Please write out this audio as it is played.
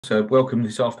So welcome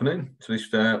this afternoon to this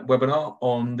webinar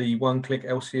on the One Click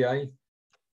LCA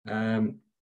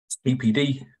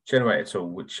EPD generator tool,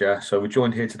 which so we're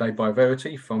joined here today by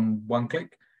Verity from One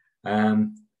Click.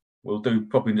 We'll do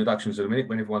proper introductions in a minute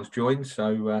when everyone's joined,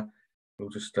 so we'll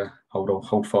just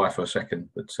hold fire for a second,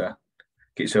 but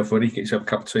get yourself ready, get yourself a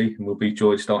cup of tea, and we'll be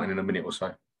joined starting in a minute or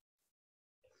so.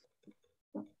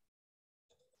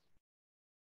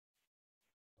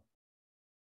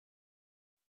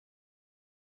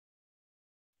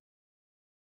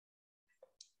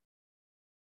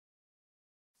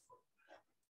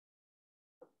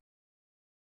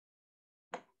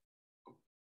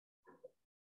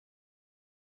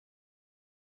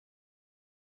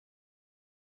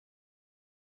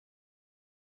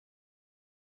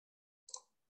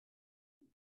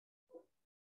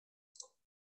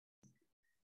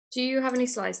 Do you have any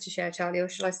slides to share, Charlie, or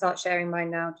shall I start sharing mine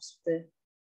now, just for the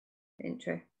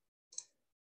intro?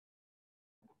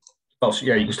 Oh, so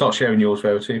yeah, you can start sharing yours,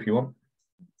 Verity, if you want.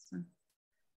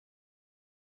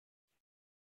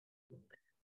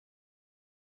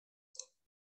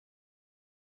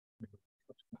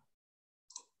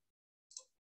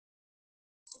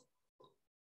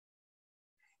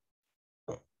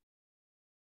 Got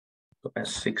about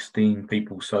 16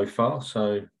 people so far,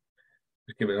 so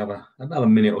just give it another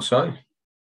minute or so. No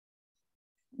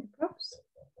props.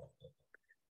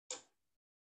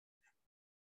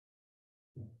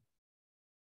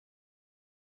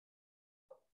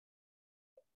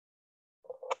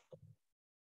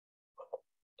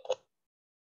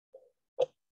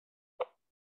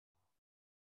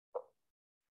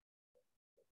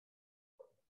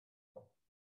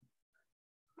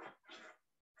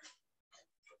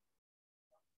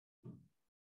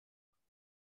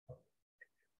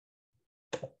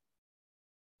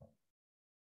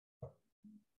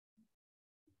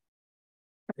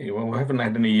 Well, we haven't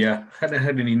had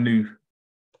any new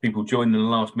people join in the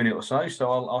last minute or so,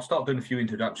 so I'll start doing a few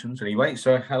introductions anyway.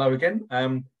 So hello again.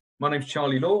 My name's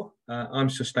Charlie Law. I'm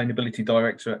Sustainability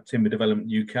Director at Timber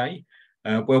Development UK.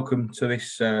 Welcome to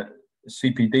this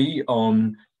CPD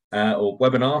on or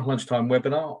webinar, lunchtime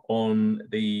webinar on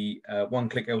the One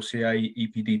Click LCA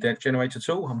EPD generator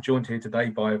tool. I'm joined here today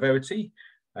by Verity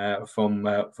from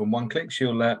One Click.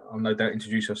 She'll I'll no doubt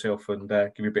introduce herself and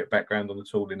give you a bit of background on the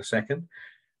tool in a second.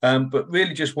 But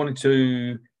really just wanted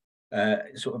to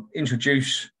sort of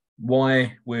introduce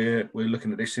why we're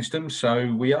looking at this system.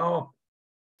 So we are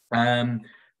in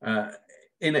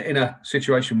a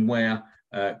situation where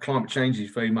climate change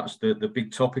is very much the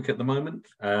big topic at the moment.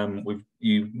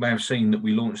 You may have seen that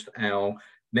we launched our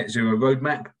net zero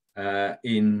roadmap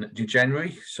in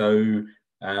January. So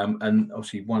and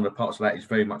obviously one of the parts of that is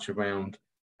very much around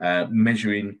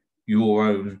measuring your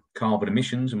own carbon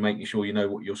emissions and making sure you know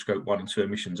what your scope 1 and 2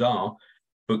 emissions are.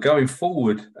 But going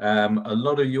forward, a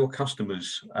lot of your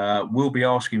customers will be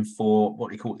asking for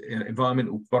what you call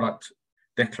environmental product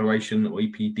declaration or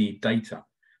EPD data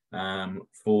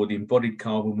for the embodied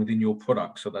carbon within your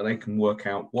product, so that they can work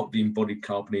out what the embodied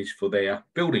carbon is for their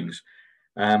buildings.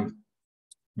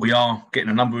 We are getting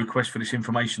a number of requests for this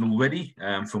information already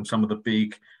from some of the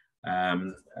big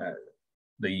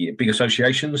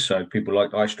associations. So people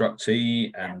like iStruct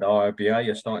and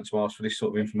IIBA are starting to ask for this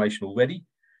sort of information already.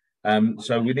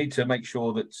 So we need to make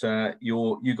sure that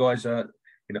you guys are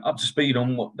up to speed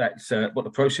on what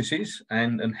the process is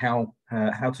and how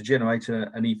to generate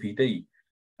an EPD.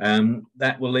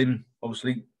 That will then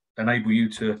obviously enable you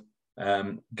to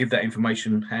give that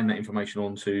information, hand that information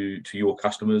on to your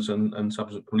customers and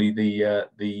subsequently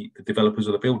the developers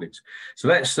of the buildings. So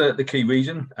that's the key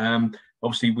reason.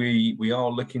 Obviously, we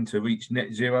are looking to reach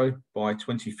net zero by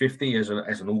 2050 as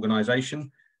an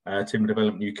organisation. Timber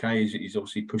Development UK is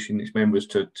obviously pushing its members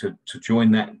to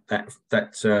join that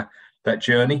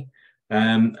journey,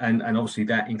 and obviously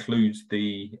that includes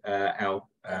our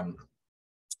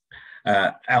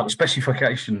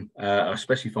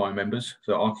specifying members,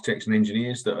 so architects and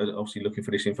engineers that are obviously looking for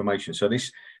this information. So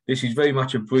this is very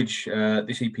much a bridge.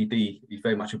 This EPD is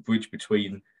very much a bridge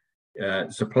between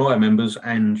supplier members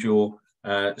and your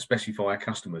specifier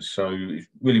customers. So it's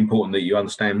really important that you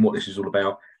understand what this is all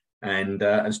about and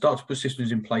start to put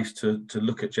systems in place to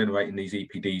look at generating these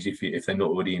EPDs if they're not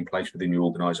already in place within your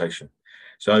organisation.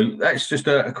 So that's just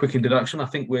a quick introduction. I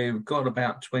think we've got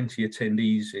about 20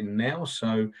 attendees in now,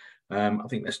 so I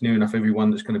think that's near enough everyone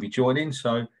that's going to be joining.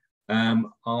 So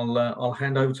I'll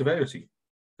hand over to Verity.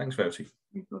 Thanks, Verity.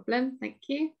 No problem. Thank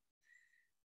you.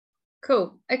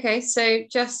 Cool. Okay, so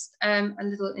just a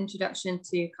little introduction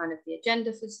to kind of the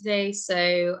agenda for today.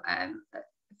 So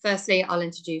firstly, I'll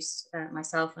introduce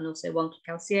myself and also One Click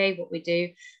LCA, what we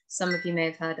do. Some of you may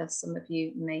have heard us, some of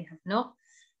you may have not.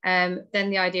 Then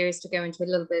the idea is to go into a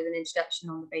little bit of an introduction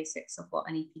on the basics of what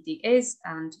an EPD is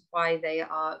and why they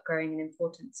are growing in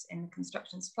importance in the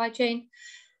construction supply chain.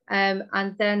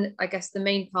 And then I guess the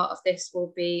main part of this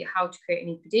will be how to create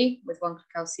an EPD with One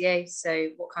Click LCA. So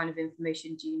what kind of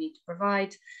information do you need to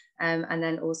provide? And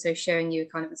then also showing you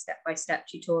kind of a step-by-step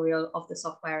tutorial of the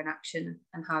software in action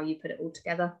and how you put it all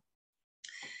together.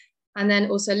 And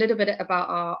then also a little bit about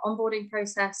our onboarding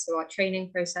process, so our training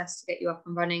process to get you up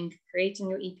and running, creating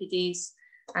your EPDs,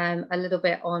 a little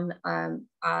bit on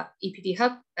our EPD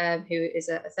Hub, who is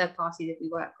a third party that we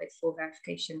work with for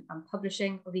verification and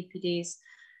publishing of EPDs.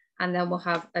 And then we'll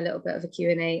have a little bit of a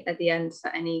Q&A at the end for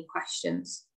any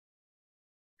questions.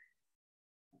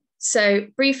 So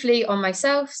briefly on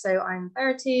myself, so I'm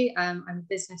Verity, I'm a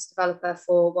business developer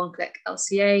for One Click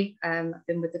LCA. I've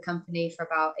been with the company for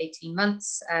about 18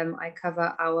 months. I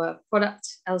cover our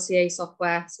product LCA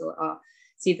software, so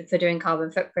it's either for doing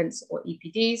carbon footprints or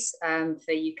EPDs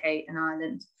for UK and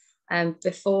Ireland.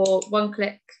 Before One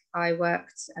Click, I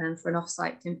worked for an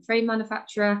offsite timber frame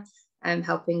manufacturer,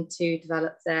 helping to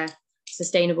develop their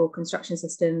sustainable construction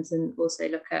systems and also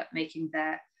look at making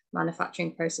their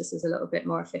manufacturing processes a little bit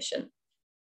more efficient.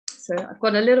 So I've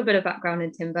got a little bit of background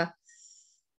in timber.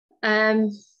 A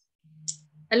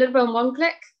little bit on One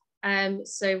Click.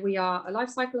 So we are a life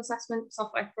cycle assessment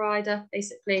software provider,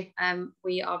 basically.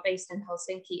 We are based in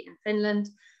Helsinki in Finland,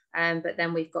 but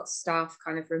then we've got staff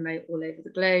kind of remote all over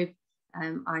the globe.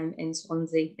 I'm in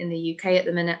Swansea in the UK at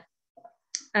the minute.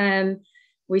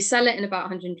 We sell it in about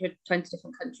 120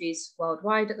 different countries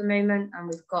worldwide at the moment, and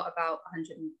we've got about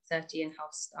 130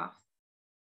 in-house staff.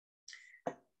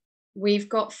 We've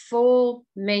got 4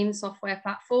 main software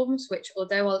platforms, which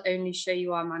although I'll only show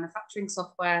you our manufacturing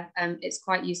software, it's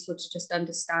quite useful to just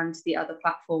understand the other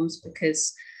platforms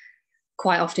because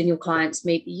quite often your clients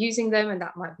may be using them and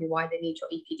that might be why they need your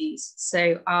EPDs.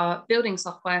 So our building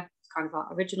software, kind of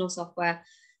our original software,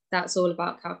 that's all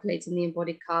about calculating the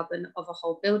embodied carbon of a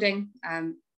whole building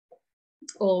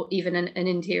or even an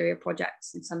interior project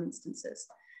in some instances.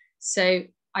 So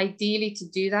ideally to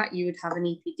do that, you would have an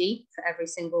EPD for every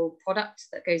single product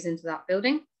that goes into that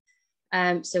building.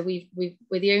 So we're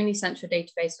the only central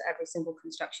database for every single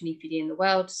construction EPD in the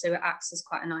world. So it acts as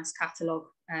quite a nice catalogue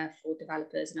for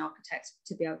developers and architects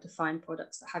to be able to find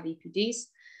products that have EPDs.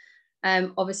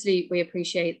 Obviously, we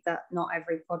appreciate that not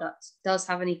every product does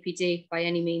have an EPD by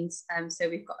any means. So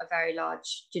we've got a very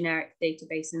large generic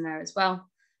database in there as well.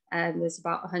 There's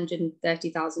about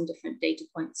 130,000 different data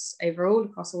points overall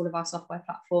across all of our software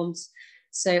platforms.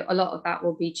 So a lot of that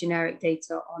will be generic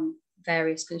data on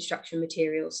various construction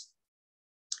materials.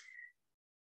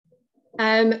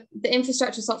 The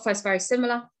infrastructure software is very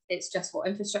similar. It's just for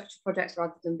infrastructure projects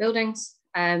rather than buildings.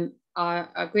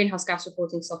 Our greenhouse gas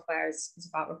reporting software is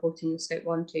about reporting your scope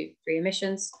 1, 2, 3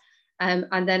 emissions.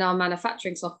 And then our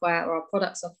manufacturing software or our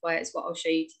product software is what I'll show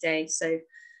you today. So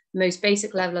the most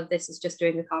basic level of this is just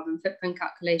doing the carbon footprint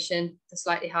calculation. The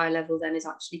slightly higher level then is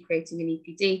actually creating an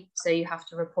EPD. So you have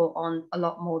to report on a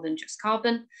lot more than just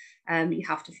carbon. You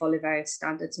have to follow various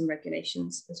standards and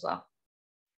regulations as well.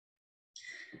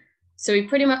 So we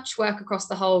pretty much work across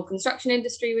the whole construction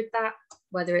industry with that,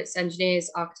 whether it's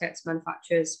engineers, architects,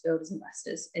 manufacturers, builders,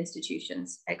 investors,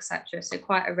 institutions, etc. So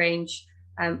quite a range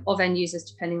of end users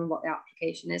depending on what the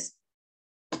application is.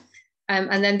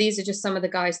 And then these are just some of the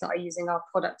guys that are using our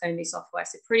product-only software.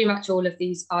 So pretty much all of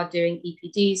these are doing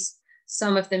EPDs.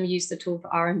 Some of them use the tool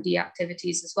for R&D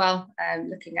activities as well,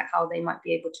 looking at how they might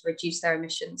be able to reduce their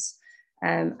emissions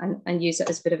and use it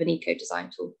as a bit of an eco-design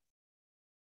tool.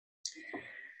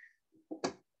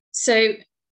 So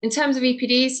in terms of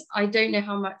EPDs, I don't know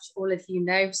how much all of you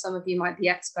know. Some of you might be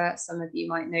experts, some of you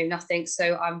might know nothing.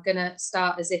 So I'm going to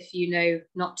start as if you know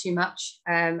not too much,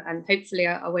 and hopefully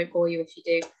I won't bore you if you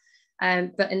do.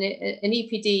 But an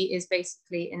EPD is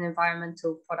basically an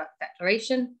environmental product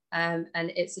declaration, and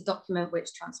it's a document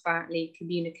which transparently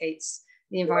communicates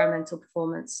the environmental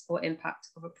performance or impact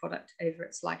of a product over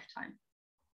its lifetime.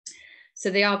 So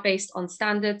they are based on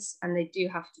standards and they do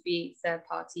have to be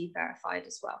third-party verified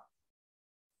as well.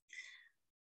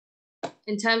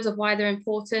 In terms of why they're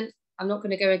important, I'm not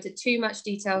going to go into too much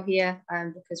detail here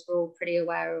because we're all pretty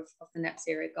aware of the net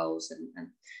zero goals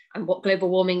and what global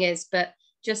warming is, but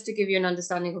just to give you an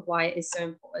understanding of why it is so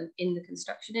important in the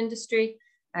construction industry.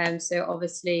 So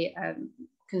obviously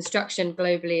construction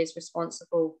globally is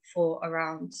responsible for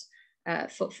around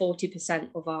 40%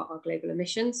 of our global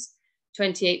emissions.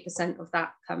 28% of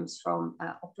that comes from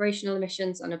operational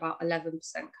emissions and about 11%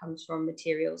 comes from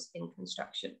materials in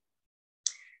construction.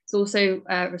 It's also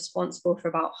responsible for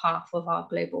about half of our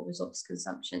global resource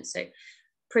consumption. So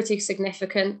pretty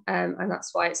significant, and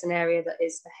that's why it's an area that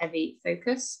is a heavy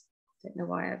focus. Don't know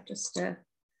why I've just,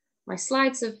 my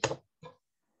slides have,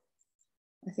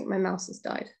 I think my mouse has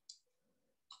died.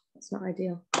 That's not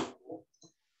ideal.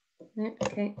 No,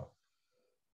 okay.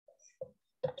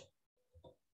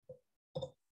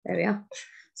 There we are.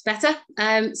 It's better.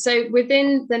 So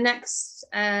within the next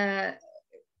kind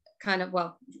of,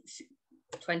 well,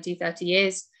 20, 30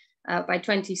 years, by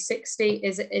 2060,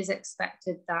 is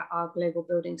expected that our global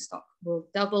building stock will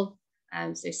double.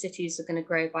 So cities are going to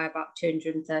grow by about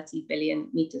 230 billion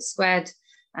meters squared,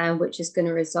 which is going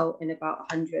to result in about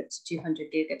 100 to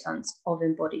 200 gigatons of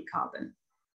embodied carbon.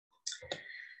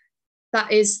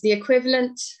 That is the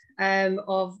equivalent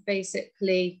of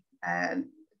basically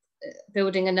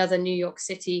building another New York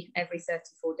City every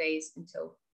 34 days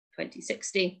until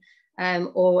 2060,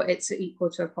 or it's equal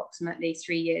to approximately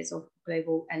 3 years of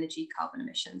global energy carbon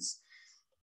emissions.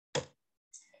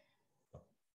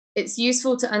 It's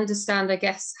useful to understand, I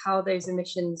guess, how those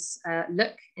emissions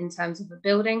look in terms of a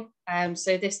building.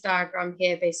 So this diagram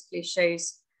here basically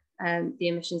shows the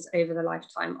emissions over the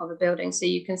lifetime of a building. So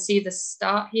you can see the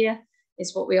start here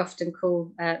is what we often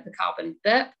call the carbon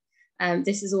burp.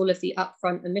 This is all of the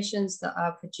upfront emissions that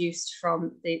are produced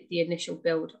from the initial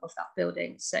build of that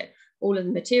building. So all of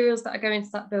the materials that are going into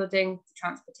that building, the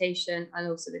transportation, and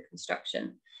also the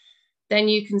construction. Then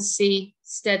you can see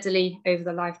steadily over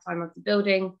the lifetime of the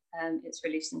building, it's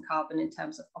releasing carbon in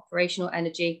terms of operational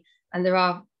energy. And there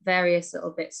are various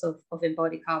little bits of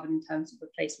embodied carbon in terms of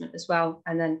replacement as well.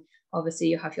 And then obviously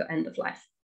you have your end of life.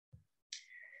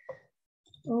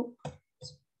 Oh,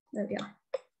 there we are.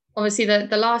 Obviously,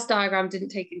 the last diagram didn't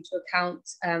take into account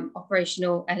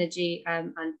operational energy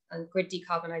and grid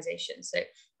decarbonisation. So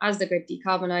as the grid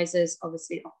decarbonises,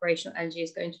 obviously operational energy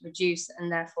is going to reduce, and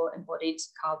therefore embodied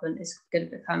carbon is going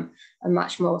to become a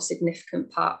much more significant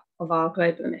part of our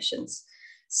global emissions.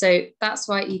 So that's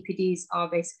why EPDs are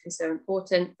basically so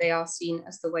important. They are seen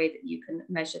as the way that you can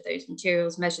measure those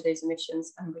materials, measure those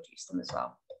emissions, and reduce them as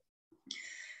well.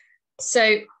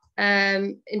 So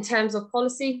in terms of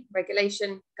policy,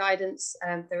 regulation, guidance,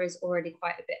 there is already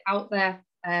quite a bit out there.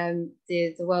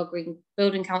 The World Green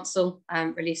Building Council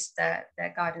released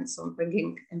their guidance on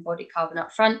bringing embodied carbon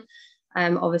up front.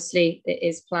 Obviously, it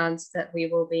is planned that we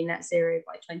will be net zero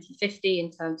by 2050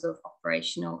 in terms of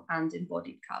operational and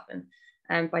embodied carbon.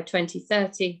 By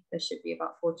 2030, there should be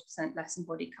about 40% less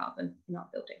embodied carbon in our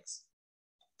buildings.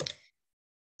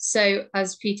 So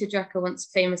as Peter Drucker once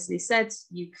famously said,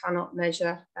 you cannot manage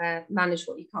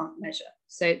what you can't measure.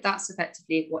 So that's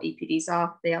effectively what EPDs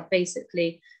are. They are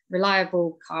basically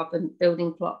reliable carbon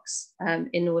building blocks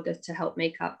in order to help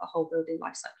make up a whole building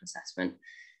life cycle assessment.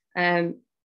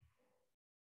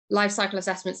 Life cycle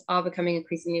assessments are becoming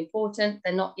increasingly important.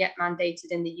 They're not yet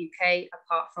mandated in the UK,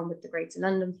 apart from with the Greater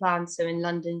London Plan. So in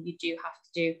London, you do have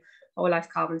to do whole life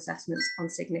carbon assessments on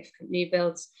significant new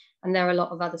builds. And there are a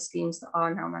lot of other schemes that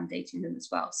are now mandating them as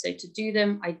well. So to do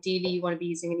them, ideally, you want to be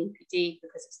using an EPD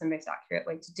because it's the most accurate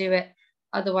way to do it.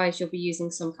 Otherwise, you'll be using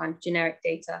some kind of generic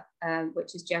data,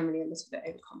 which is generally a little bit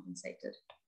overcompensated.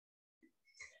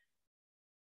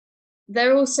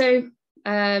 They're also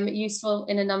useful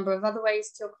in a number of other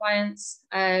ways to your clients.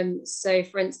 So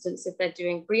for instance, if they're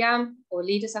doing BREEAM or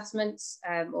LEED assessments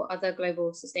or other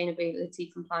global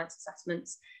sustainability compliance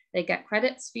assessments, they get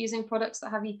credits for using products that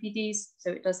have EPDs.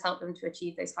 So it does help them to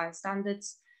achieve those higher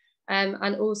standards.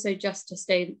 And also just to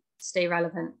stay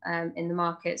relevant in the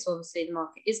market. So obviously the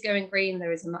market is going green.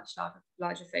 There is a much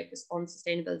larger focus on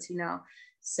sustainability now.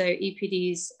 So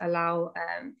EPDs allow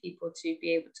people to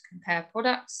be able to compare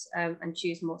products and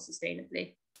choose more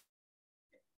sustainably.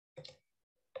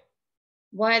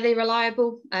 Why are they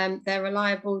reliable? They're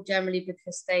reliable generally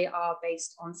because they are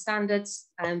based on standards.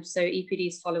 So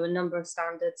EPDs follow a number of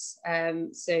standards.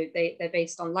 So they're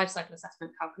based on life cycle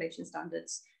assessment calculation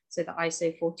standards. So the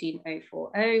ISO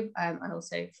 14040 and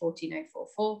also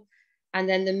 14044. And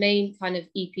then the main kind of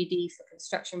EPD for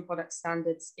construction product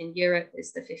standards in Europe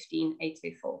is the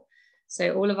 15804.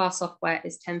 So all of our software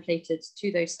is templated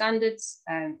to those standards.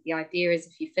 The idea is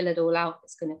if you fill it all out,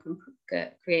 it's going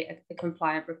to create a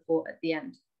compliant report at the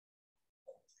end.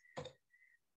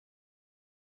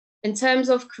 In terms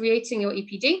of creating your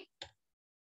EPD,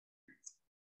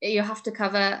 you have to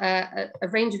cover a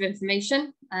range of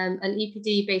information. An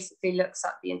EPD basically looks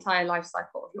at the entire life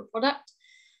cycle of your product.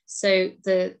 So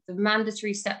the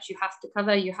mandatory steps you have to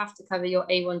cover your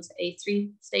A1 to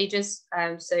A3 stages.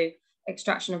 So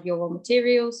extraction of your raw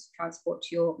materials, transport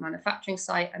to your manufacturing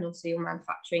site, and also your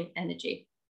manufacturing energy.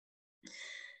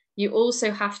 You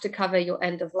also have to cover your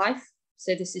end of life.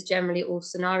 So this is generally all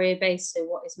scenario based. So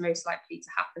what is most likely to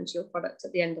happen to your product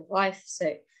at the end of life?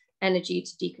 So energy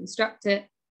to deconstruct it,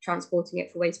 transporting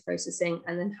it for waste processing,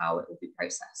 and then how it will be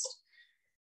processed.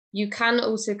 You can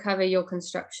also cover your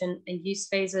construction and use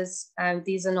phases.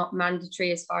 These are not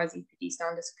mandatory as far as EPD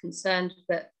standards are concerned,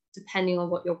 but depending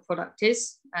on what your product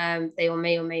is, they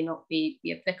may or may not be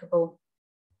applicable.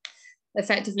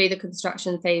 Effectively, the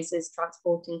construction phase is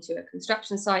transporting to a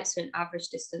construction site, so an average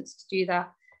distance to do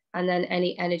that, and then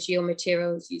any energy or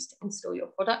materials used to install your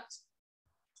product.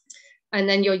 And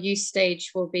then your use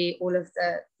stage will be all of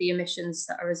the emissions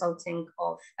that are resulting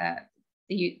of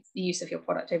the use of your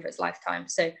product over its lifetime.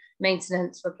 So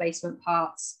maintenance, replacement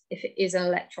parts. If it is an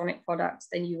electronic product,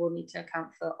 then you will need to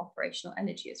account for operational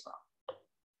energy as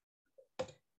well.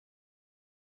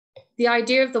 The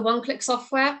idea of the one-click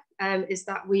software is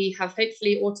that we have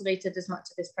hopefully automated as much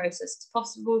of this process as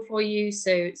possible for you,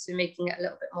 so making it a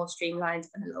little bit more streamlined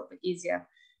and a little bit easier.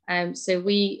 So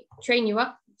we train you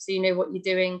up so you know what you're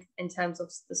doing in terms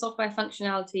of the software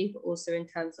functionality, but also in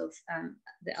terms of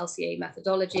the LCA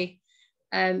methodology.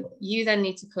 You then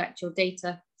need to collect your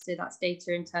data. So that's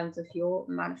data in terms of your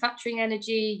manufacturing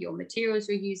energy, your materials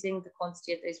you're using, the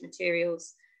quantity of those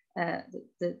materials,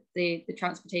 the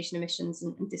transportation emissions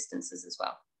and distances as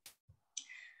well.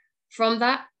 From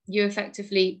that, you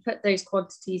effectively put those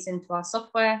quantities into our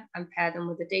software and pair them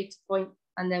with a data point,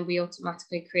 and then we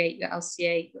automatically create your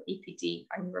LCA, your EPD,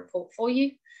 and your report for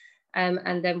you.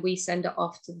 And then we send it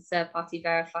off to the third-party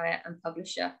verifier and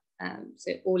publisher.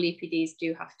 So all EPDs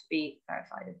do have to be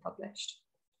verified and published.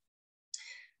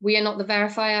 We are not the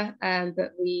verifier,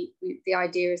 but the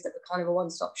idea is that we're kind of a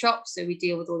one-stop shop. So we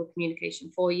deal with all the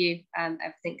communication for you,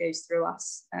 everything goes through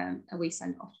us, and we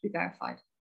send it off to be verified.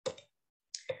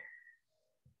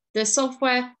 The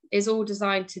software is all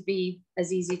designed to be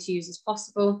as easy to use as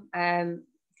possible.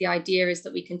 The idea is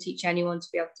that we can teach anyone to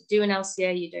be able to do an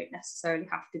LCA. You don't necessarily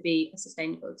have to be a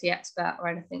sustainability expert or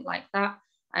anything like that.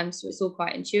 So it's all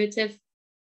quite intuitive.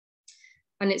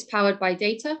 And it's powered by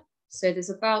data. So there's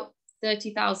about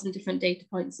 30,000 different data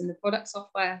points in the product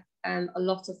software. A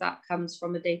lot of that comes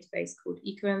from a database called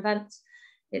EcoInvent.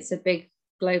 It's a big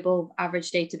global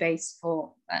average database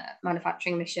for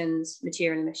manufacturing emissions,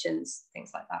 material emissions,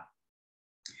 things like that.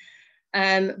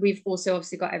 We've also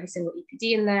obviously got every single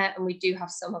EPD in there, and we do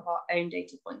have some of our own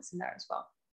data points in there as well.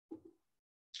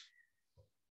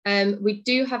 We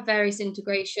do have various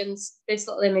integrations. This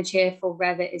little image here for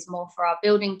Revit is more for our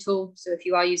building tool. So if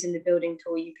you are using the building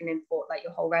tool, you can import like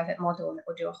your whole Revit model and it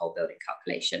will do a whole building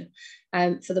calculation.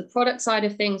 For the product side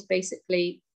of things,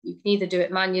 basically, you can either do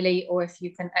it manually, or if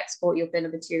you can export your bill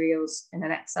of materials in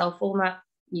an Excel format,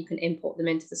 you can import them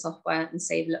into the software and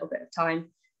save a little bit of time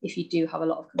if you do have a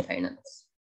lot of components.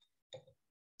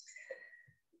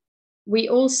 We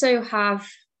also have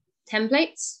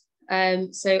templates.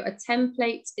 So a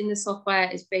template in the software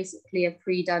is basically a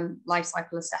pre-done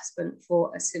lifecycle assessment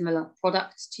for a similar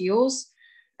product to yours.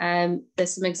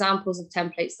 There's some examples of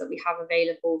templates that we have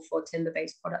available for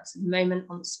timber-based products at the moment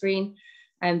on the screen.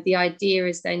 The idea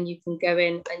is then you can go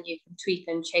in and you can tweak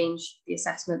and change the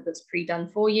assessment that's pre-done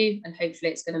for you, and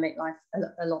hopefully it's going to make life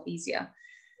a lot easier.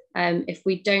 If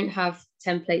we don't have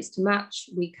templates to match,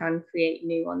 we can create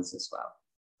new ones as well.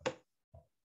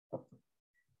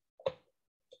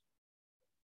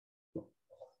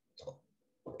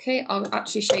 Okay, I'll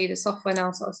actually show you the software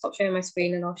now, so I'll stop sharing my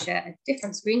screen and I'll share a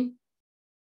different screen.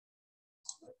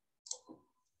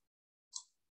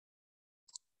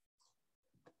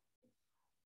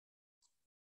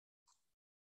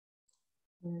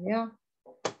 There we are.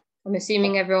 I'm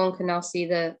assuming everyone can now see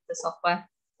the software.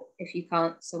 If you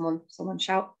can't, someone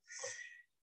shout.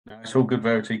 No, it's all good,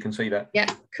 Verity, you can see that.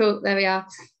 Yeah, cool, there we are.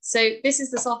 So this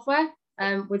is the software.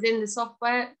 Within the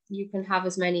software, you can have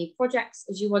as many projects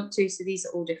as you want to. So these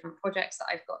are all different projects that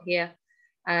I've got here.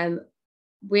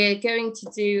 We're going to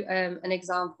do an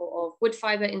example of wood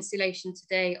fiber installation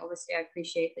today. Obviously, I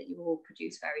appreciate that you all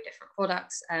produce very different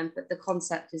products, but the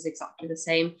concept is exactly the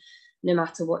same, no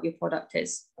matter what your product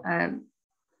is.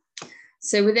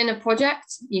 So within a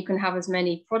project, you can have as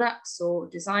many products or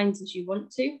designs as you want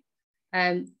to.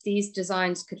 These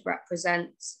designs could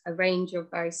represent a range of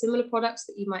very similar products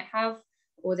that you might have,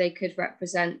 or they could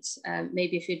represent,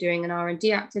 maybe if you're doing an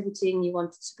R&D activity and you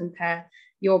wanted to compare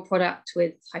your product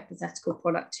with hypothetical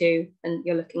product 2, and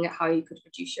you're looking at how you could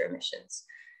reduce your emissions.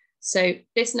 So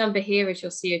this number here is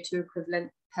your CO2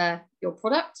 equivalent per your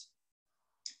product.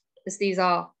 As these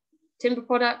are timber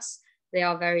products, they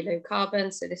are very low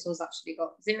carbon. So this one's actually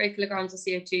got 0 kilograms of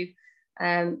CO2.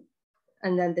 And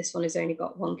then this one has only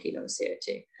got 1 kilo of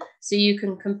CO2. So you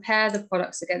can compare the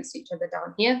products against each other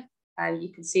down here.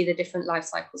 you can see the different life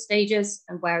cycle stages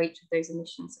and where each of those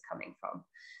emissions are coming from.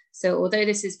 So although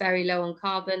this is very low on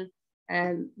carbon,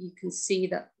 you can see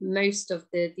that most of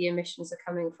the emissions are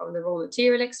coming from the raw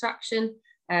material extraction,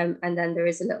 and then there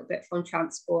is a little bit from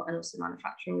transport and also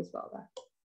manufacturing as well there.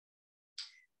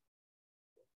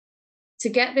 To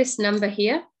get this number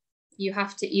here, you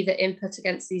have to either input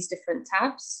against these different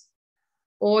tabs,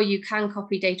 or you can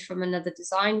copy data from another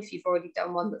design if you've already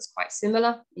done one that's quite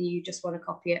similar and you just want to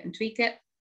copy it and tweak it.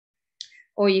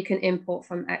 Or you can import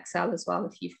from Excel as well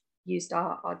if you've used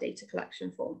our data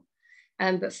collection form.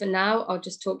 But for now, I'll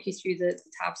just talk you through the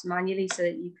tabs manually so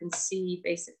that you can see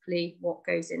basically what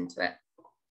goes into it.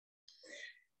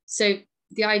 So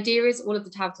the idea is all of the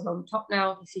tabs are on the top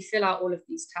now. If you fill out all of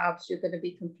these tabs, you're going to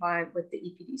be compliant with the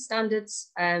EPD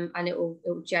standards, and it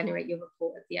will generate your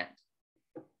report at the end.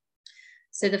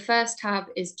 So the first tab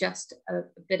is just a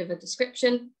bit of a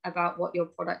description about what your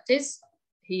product is,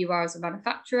 who you are as a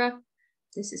manufacturer.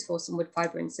 This is for some wood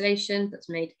fiber insulation that's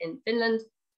made in Finland.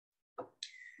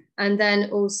 And then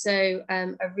also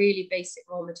a really basic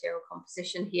raw material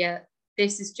composition here.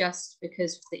 This is just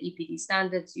because of the EPD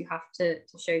standards, you have to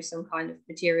show some kind of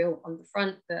material on the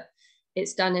front, but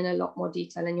it's done in a lot more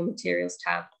detail in your materials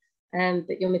tab.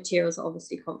 But your materials are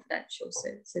obviously confidential,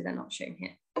 so they're not shown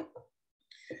here.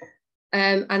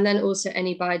 And then also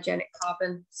any biogenic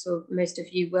carbon. So most of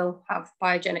you will have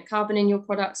biogenic carbon in your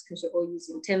products because you're all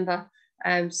using timber.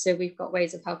 So we've got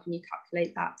ways of helping you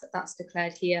calculate that, but that's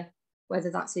declared here,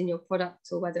 whether that's in your product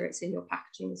or whether it's in your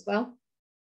packaging as well.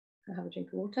 I'll have a drink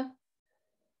of water.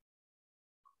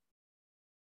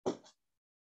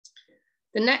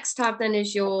 The next tab then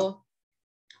is your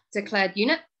declared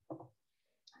unit.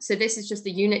 So this is just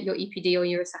the unit your EPD or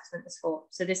your assessment is for.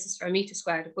 So this is for a metre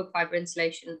squared of wood fibre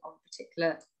insulation of a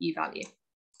particular U value.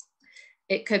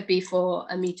 It could be for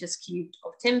a metres cubed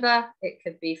of timber. It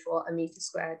could be for a metre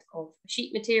squared of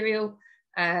sheet material.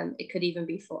 It could even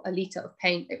be for a litre of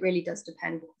paint. It really does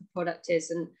depend what the product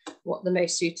is and what the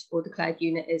most suitable declared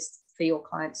unit is for your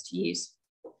clients to use.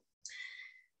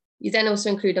 You then also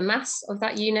include a mass of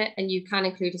that unit, and you can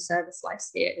include a service life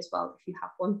here as well if you have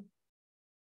one.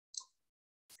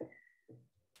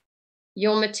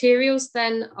 Your materials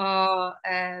then are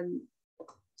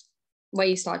where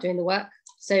you start doing the work.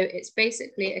 So it's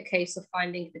basically a case of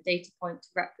finding the data point to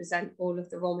represent all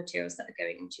of the raw materials that are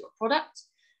going into your product,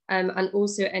 and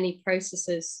also any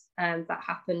processes that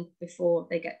happen before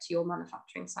they get to your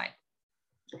manufacturing site.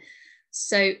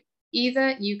 So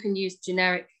either you can use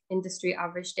generic industry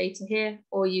average data here,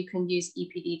 or you can use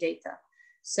EPD data.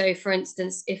 So for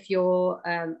instance, if you're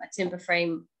a timber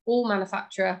frame wall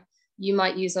manufacturer, you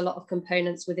might use a lot of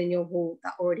components within your wall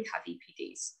that already have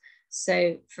EPDs.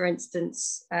 So for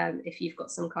instance, if you've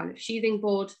got some kind of sheathing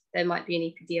board, there might be an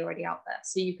EPD already out there.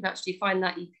 So you can actually find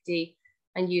that EPD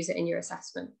and use it in your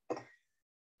assessment.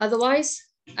 Otherwise,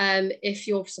 if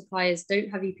your suppliers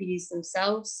don't have EPDs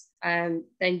themselves, then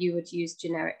you would use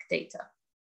generic data.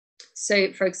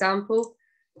 So for example,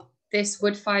 this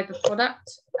wood fiber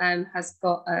product has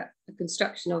got a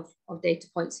construction of data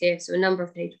points here. So a number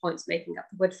of data points making up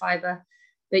the wood fiber,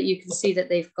 but you can see that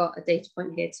they've got a data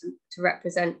point here to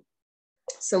represent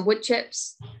some wood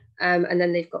chips. And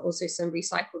then they've got also some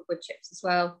recycled wood chips as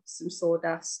well, some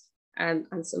sawdust and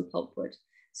some pulpwood.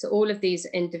 So all of these are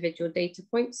individual data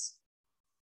points.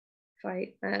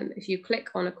 If you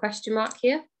click on a question mark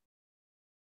here,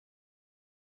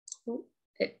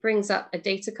 it brings up a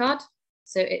data card.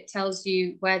 So it tells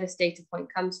you where this data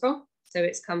point comes from. So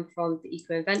it's come from the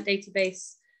EcoInvent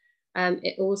database.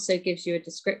 It also gives you a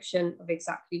description of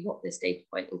exactly what this data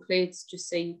point includes, just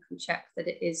so you can check that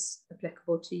it is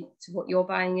applicable to what you're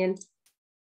buying in.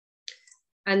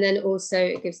 And then also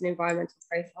it gives an environmental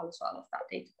profile as well of that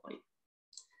data point.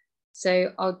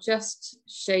 So I'll just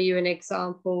show you an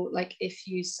example, like if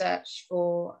you search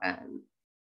for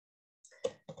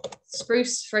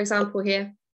spruce, for example,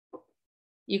 here,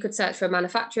 you could search for a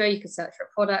manufacturer, you could search for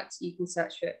a product, you can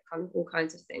search for kind of all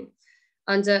kinds of things.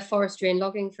 Under forestry and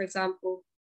logging, for example,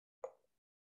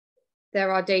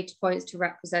 there are data points to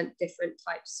represent different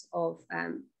types of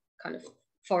kind of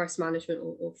forest management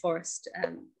or forest,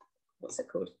 what's it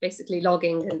called? Basically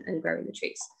logging and growing the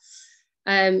trees.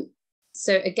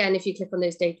 So again, if you click on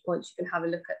those data points, you can have a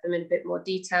look at them in a bit more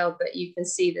detail, but you can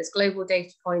see there's global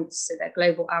data points, so they're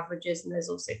global averages, and there's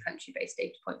also country-based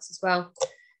data points as well.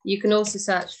 You can also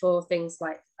search for things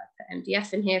like the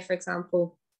MDF in here, for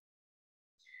example.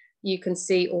 You can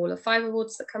see all the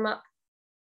fiberboards that come up,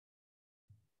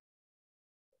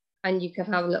 and you can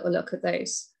have a little look at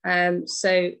those.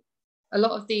 So a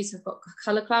lot of these have got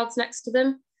color clouds next to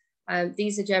them.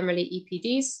 These are generally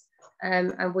EPDs.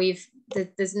 And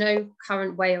there's no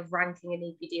current way of ranking an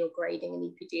EPD or grading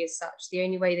an EPD as such. The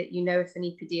only way that you know if an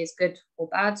EPD is good or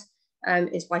bad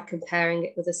is by comparing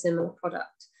it with a similar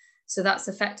product. So that's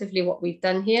effectively what we've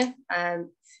done here. If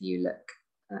you look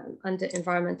under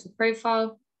environmental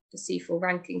profile, the C4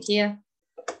 ranking here,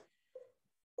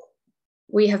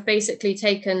 we have basically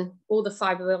taken all the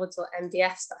fiber builds or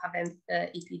MDFs that have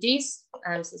EPDs, so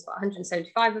there's about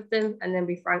 175 of them, and then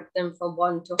we've ranked them from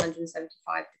 1 to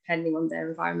 175, depending on their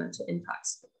environmental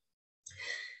impacts.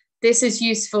 This is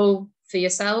useful for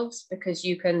yourselves because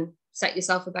you can set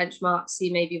yourself a benchmark, see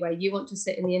maybe where you want to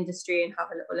sit in the industry and have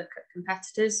a little look at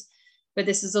competitors. But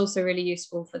this is also really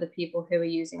useful for the people who are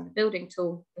using the building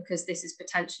tool, because this is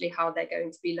potentially how they're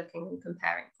going to be looking and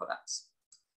comparing products.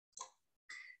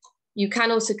 You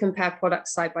can also compare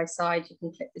products side by side. You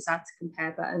can click this add to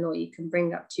compare button, or you can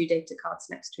bring up 2 data cards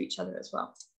next to each other as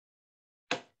well.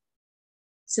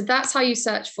 So that's how you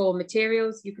search for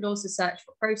materials. You can also search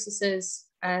for processes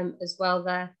as well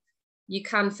there. You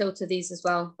can filter these as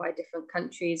well by different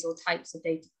countries or types of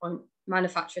data point.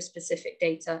 Manufacturer specific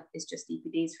data is just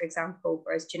EPDs, for example,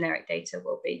 whereas generic data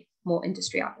will be more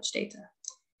industry average data.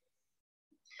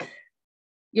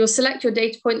 You'll select your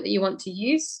data point that you want to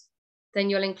use. Then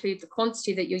you'll include the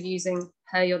quantity that you're using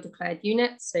per your declared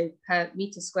unit. So per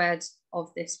meter squared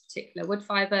of this particular wood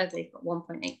fiber, they've got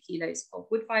 1.8 kilos of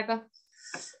wood fiber.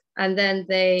 And then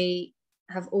they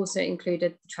have also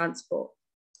included the transport.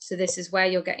 So this is where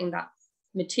you're getting that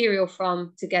material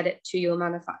from to get it to your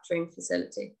manufacturing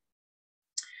facility.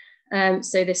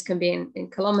 So this can be in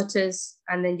kilometers,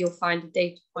 and then you'll find a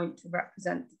data point to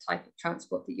represent the type of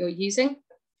transport that you're using.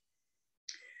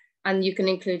 And you can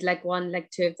include leg 1, leg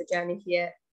 2 of the journey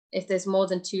here. If there's more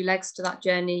than 2 legs to that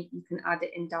journey, you can add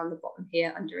it in down the bottom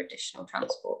here under additional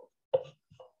transport.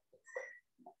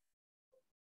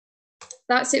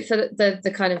 That's it for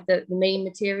the kind of the main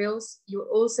materials. You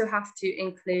also have to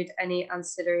include any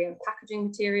ancillary and packaging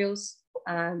materials.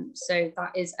 So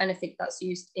that is anything that's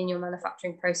used in your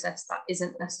manufacturing process that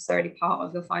isn't necessarily part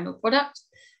of your final product.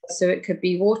 So it could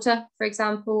be water, for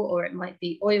example, or it might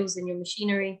be oils in your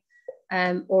machinery.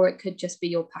 Or it could just be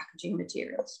your packaging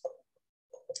materials.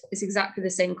 It's exactly the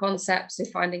same concept. So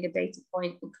finding a data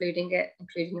point, including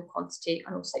your quantity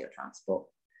and also your transport.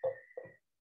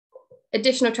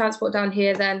 Additional transport down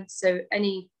here then. So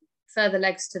any further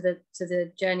legs to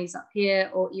the journeys up here,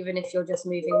 or even if you're just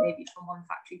moving maybe from one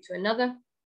factory to another,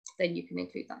 then you can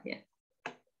include that here.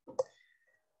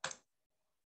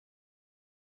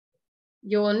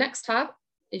 Your next tab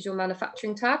is your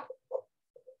manufacturing tab,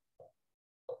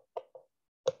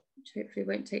 which hopefully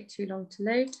won't take too long to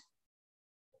load.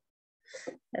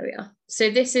 There we are. So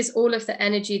this is all of the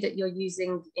energy that you're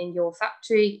using in your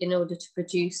factory in order to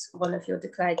produce one of your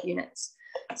declared units.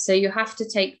 So you have to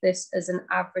take this as an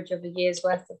average of a year's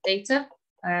worth of data.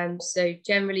 So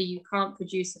generally you can't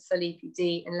produce a full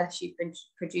EPD unless you've been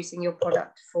producing your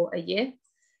product for a year.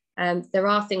 There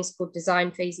are things called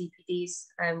design phase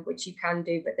EPDs, which you can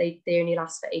do, but they only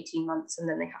last for 18 months and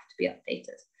then they have to be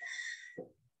updated.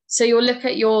 So you'll look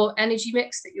at your energy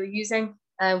mix that you're using,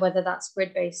 whether that's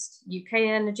grid-based UK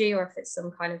energy or if it's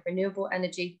some kind of renewable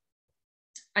energy.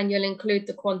 And you'll include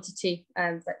the quantity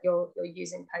that you're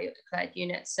using per your declared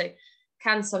unit. So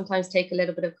can sometimes take a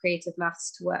little bit of creative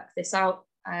maths to work this out.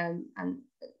 And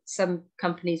some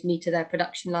companies meter their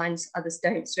production lines, others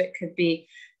don't. So it could be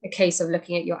a case of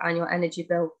looking at your annual energy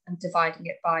bill and dividing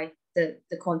it by the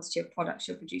quantity of products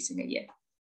you're producing a year.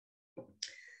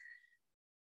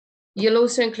 You'll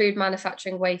also include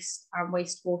manufacturing waste and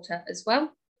wastewater as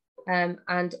well,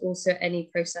 and also any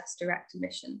process direct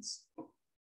emissions.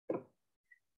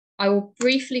 I will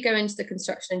briefly go into the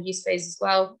construction and use phase as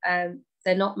well.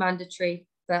 They're not mandatory,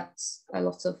 but a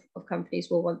lot of companies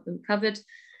will want them covered.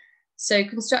 So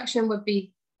construction would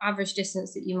be average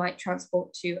distance that you might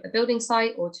transport to a building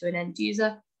site or to an end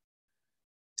user.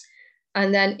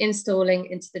 And then installing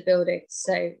into the building.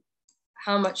 So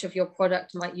how much of your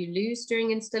product might you lose during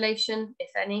installation,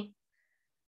 if any?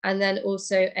 And then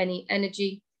also any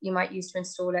energy you might use to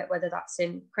install it, whether that's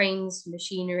in cranes,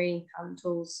 machinery, hand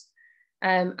tools,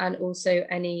 and also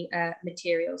any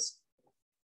materials.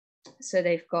 So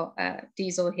they've got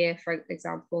diesel here, for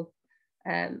example,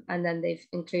 and then they've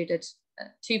included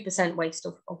 2% waste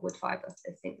of wood fiber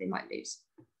they think they might lose.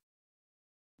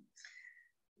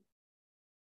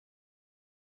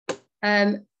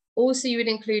 Also, you would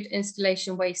include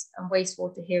installation waste and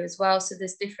wastewater here as well. So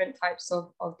there's different types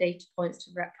of data points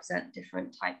to represent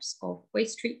different types of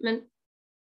waste treatment.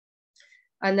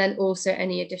 And then also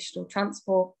any additional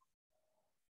transport.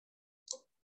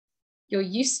 Your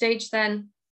use stage then,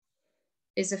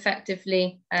 is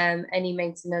effectively any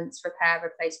maintenance, repair,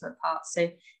 replacement parts.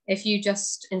 So if you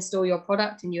just install your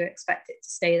product and you expect it to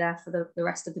stay there for the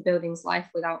rest of the building's life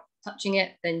without touching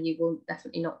it, then you will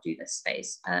definitely not do this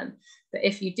phase. But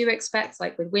if you do expect,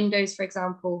 like with Windows, for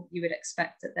example, you would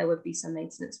expect that there would be some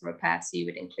maintenance and repair, so you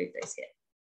would include those here.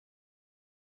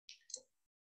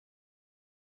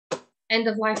 End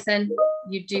of life, then,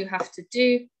 you do have to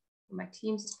do, my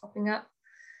Teams is popping up.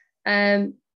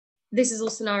 This is all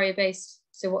scenario based,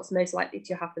 so what's most likely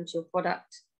to happen to your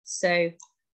product. So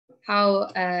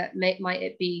how might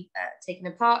it be taken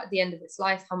apart at the end of its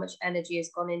life, how much energy has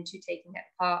gone into taking it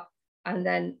apart, and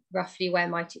then roughly where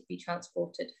might it be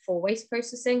transported for waste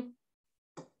processing,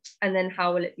 and then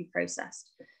how will it be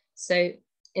processed. So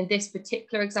in this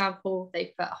particular example,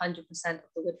 they've put 100% of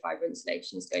the wood fibre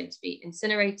insulation is going to be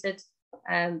incinerated,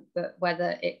 but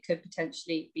whether it could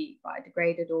potentially be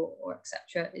biodegraded or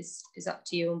etc. is up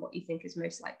to you and what you think is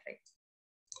most likely.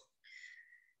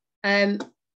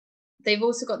 They've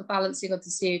also got the balancing of the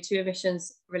CO2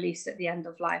 emissions released at the end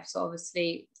of life. So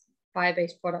obviously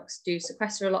bio-based products do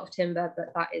sequester a lot of timber,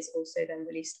 but that is also then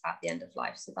released at the end of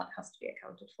life. So that has to be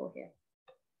accounted for here.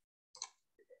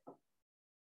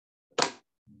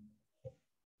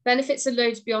 Benefits and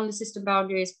loads beyond the system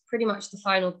boundary is pretty much the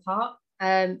final part.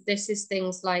 This is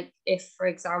things like if, for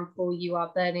example, you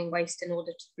are burning waste in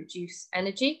order to produce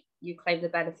energy, you claim the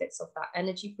benefits of that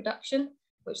energy production,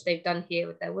 which they've done here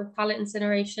with their wood pallet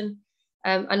incineration.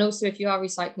 And also if you are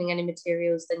recycling any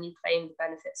materials, then you claim the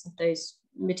benefits of those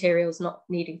materials not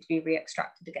needing to be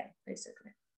re-extracted again,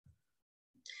 basically.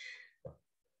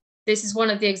 This is one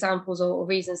of the examples or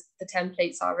reasons the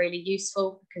templates are really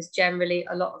useful, because generally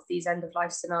a lot of these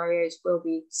end-of-life scenarios will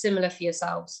be similar for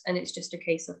yourselves, and it's just a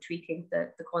case of tweaking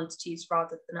the quantities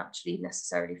rather than actually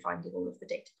necessarily finding all of the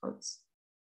data points.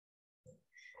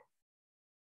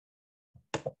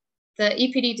 The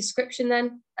EPD description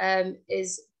then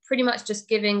is pretty much just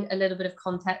giving a little bit of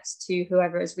context to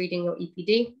whoever is reading your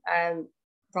EPD,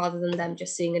 rather than them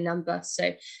just seeing a number.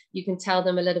 So you can tell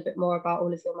them a little bit more about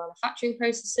all of your manufacturing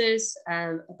processes,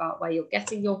 about where you're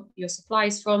getting your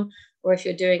supplies from, or if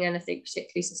you're doing anything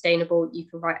particularly sustainable, you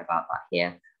can write about that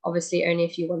here. Obviously, only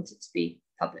if you want it to be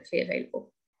publicly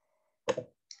available.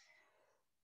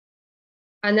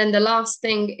 And then the last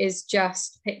thing is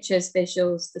just pictures,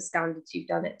 visuals, the standards you've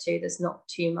done it to. There's not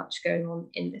too much going on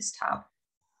in this tab.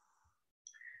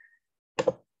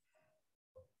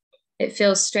 It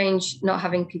feels strange not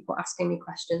having people asking me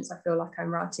questions. I feel like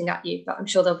I'm ranting at you, but I'm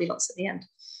sure there'll be lots at the end.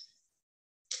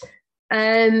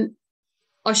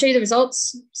 I'll show you the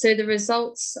results. So the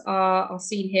results are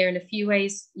seen here in a few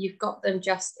ways. You've got them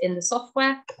just in the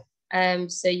software.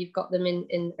 So you've got them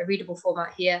in a readable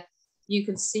format here. You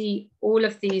can see all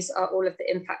of these are all of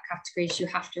the impact categories you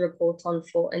have to report on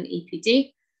for an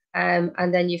EPD.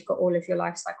 And then you've got all of your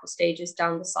life cycle stages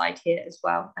down the side here as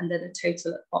well, and then a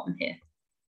total at the bottom here.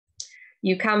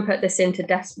 You can put this into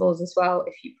decimals as well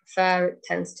if you prefer. It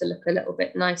tends to look a little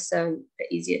bit nicer and a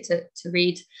bit easier to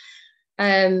read.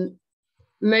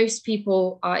 Most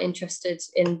people are interested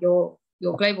in your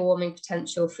global warming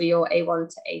potential for your A1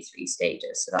 to A3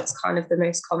 stages. So that's kind of the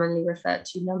most commonly referred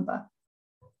to number.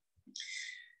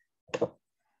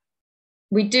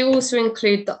 We do also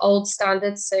include the old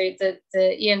standards. So the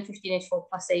EN 1584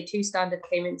 plus A2 standard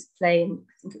came into play in,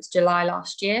 I think it was July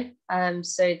last year.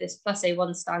 So this plus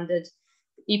A1 standard,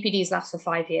 EPDs last for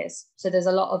 5 years. So there's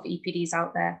a lot of EPDs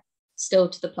out there still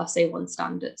to the plus A1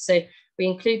 standard. So we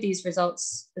include these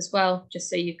results as well, just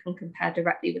so you can compare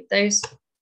directly with those.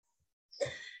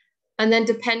 And then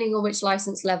depending on which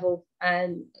license level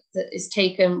that is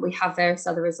taken, we have various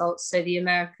other results. So the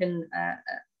American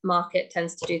market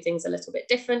tends to do things a little bit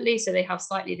differently. So they have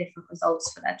slightly different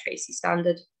results for their Tracy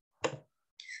standard.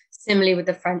 Similarly with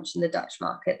the French and the Dutch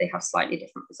market, they have slightly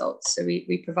different results. So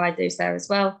we provide those there as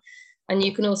well. And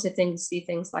you can also see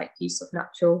things like use of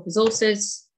natural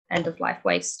resources, end of life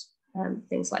waste,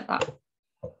 things like that.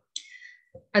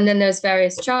 And then there's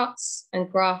various charts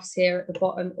and graphs here at the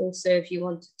bottom. Also, if you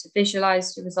wanted to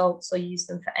visualize the results or use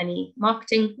them for any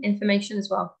marketing information as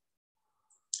well.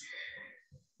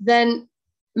 Then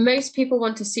most people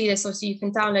want to see this. Obviously, you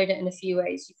can download it in a few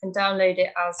ways. You can download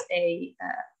it as a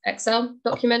Excel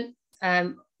document.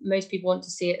 Most people want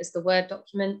to see it as the Word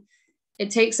document. It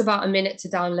takes about a minute to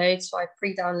download. So I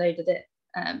pre-downloaded it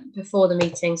before the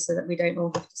meeting so that we don't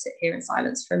all have to sit here in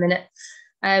silence for a minute.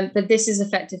 But this is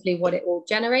effectively what it will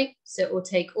generate. So it will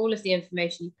take all of the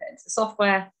information you put into the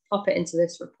software, pop it into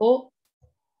this report.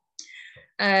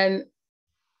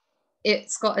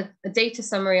 It's got a data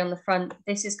summary on the front.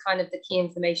 This is kind of the key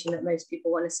information that most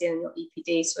people want to see on your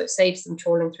EPD. So it saves them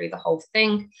trawling through the whole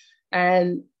thing.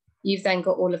 You've then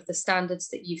got all of the standards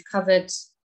that you've covered,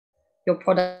 your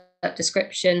product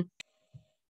description,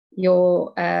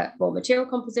 your raw material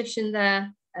composition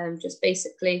there, just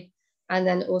basically, and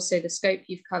then also the scope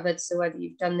you've covered, so whether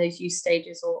you've done those use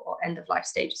stages or end of life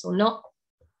stages or not.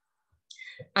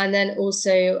 And then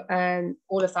also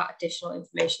all of that additional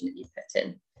information that you put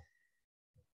in.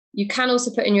 You can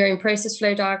also put in your own process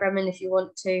flow diagram in if you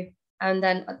want to. And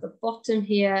then at the bottom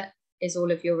here is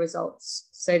all of your results.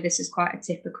 So this is quite a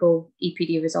typical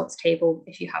EPD results table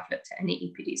if you have looked at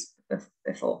any EPDs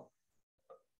before.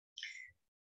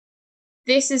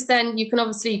 This is then, you can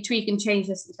obviously tweak and change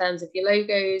this in terms of your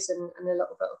logos and a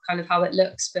little bit of kind of how it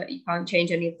looks, but you can't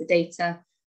change any of the data.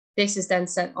 This is then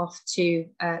sent off to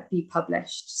be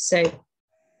published. So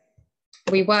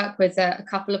we work with a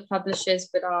couple of publishers,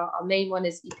 but our main one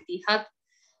is EPD Hub.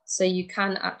 So you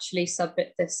can actually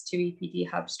submit this to EPD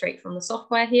Hub straight from the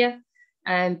software here,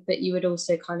 but you would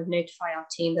also kind of notify our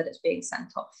team that it's being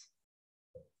sent off.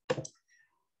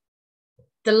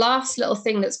 The last little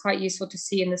thing that's quite useful to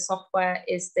see in the software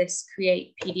is this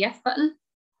create PDF button.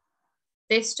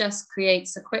 This just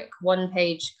creates a quick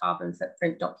one-page carbon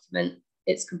footprint document.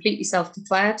 It's completely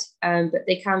self-declared, but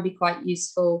they can be quite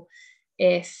useful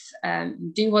if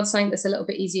you do want something that's a little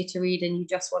bit easier to read and you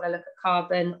just want to look at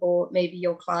carbon, or maybe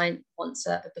your client wants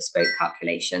a bespoke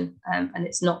calculation and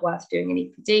it's not worth doing an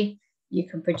EPD, you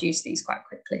can produce these quite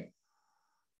quickly.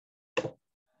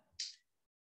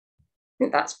 I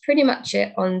think that's pretty much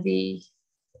it on the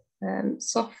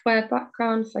software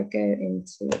background. If I go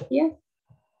into here.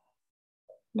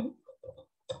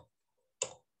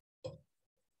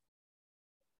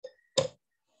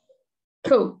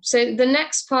 Cool. So the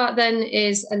next part then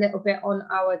is a little bit on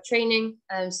our training.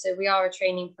 So we are a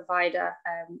training provider.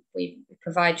 We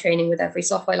provide training with every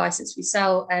software license we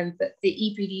sell, but the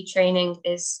EPD training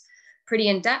is pretty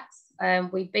in-depth.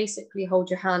 We basically hold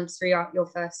your hand throughout your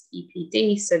first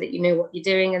EPD so that you know what you're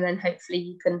doing, and then hopefully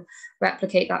you can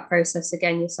replicate that process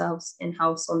again yourselves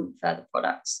in-house on further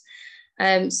products.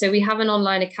 So we have an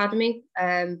online academy,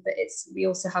 but we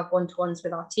also have one-to-ones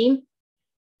with our team.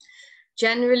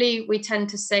 Generally, we tend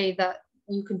to say that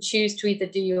you can choose to either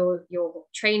do your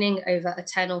training over a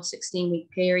 10 or 16-week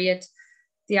period.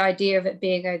 The idea of it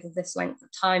being over this length of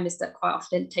time is that quite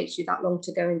often it takes you that long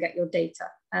to go and get your data.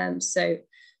 So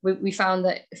we found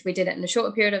that if we did it in a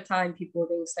shorter period of time, people were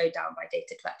being slowed down by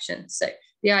data collection. So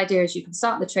the idea is you can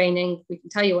start the training, we can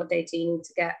tell you what data you need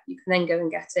to get, you can then go and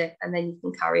get it, and then you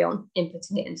can carry on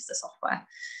inputting it into the software.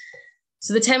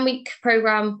 So the 10-week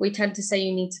program, we tend to say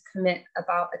you need to commit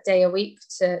about a day a week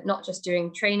to not just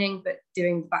doing training, but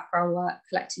doing the background work,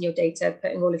 collecting your data,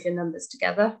 putting all of your numbers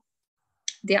together.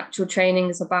 The actual training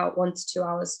is about 1 to 2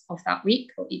 hours of that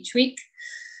week or each week.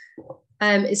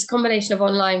 It's a combination of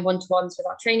online one-to-ones with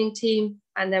our training team.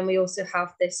 And then we also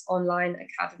have this online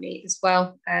academy as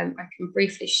well. I can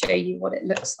briefly show you what it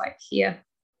looks like here.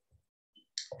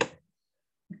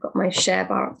 I've got my share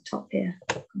bar at the top here.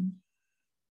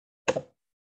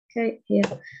 Okay, here.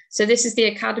 So this is the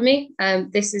academy.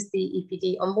 This is the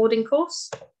EPD onboarding course.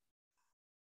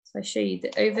 So I show you the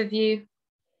overview.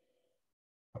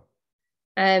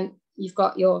 You've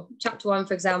got your chapter 1,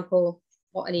 for example,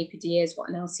 what an EPD is, what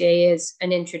an LCA is,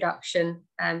 an introduction,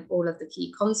 all of the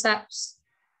key concepts.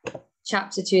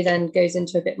 Chapter 2 then goes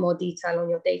into a bit more detail on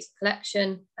your data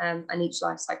collection and each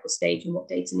life cycle stage and what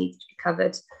data needs to be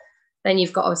covered. Then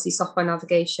you've got obviously software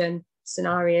navigation,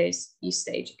 scenarios, use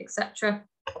stage, etc.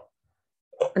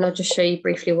 And I'll just show you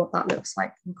briefly what that looks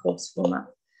like in course format.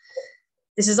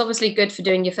 This is obviously good for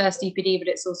doing your first EPD, but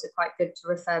it's also quite good to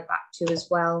refer back to as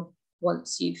well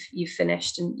once you've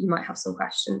finished and you might have some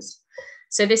questions.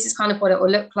 So this is kind of what it will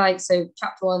look like. So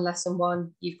chapter 1, lesson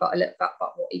 1, you've got a look back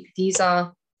about what EPDs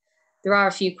are. There are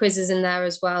a few quizzes in there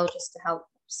as well, just to help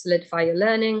solidify your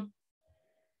learning.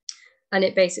 And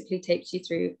it basically takes you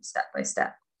through step by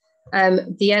step.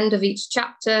 The end of each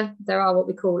chapter, there are what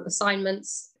we call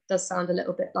assignments. It does sound a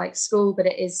little bit like school, but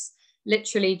it is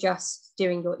literally just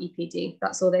doing your EPD.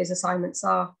 That's all those assignments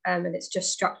are. And it's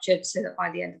just structured so that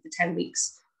by the end of the 10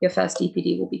 weeks, your first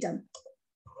EPD will be done.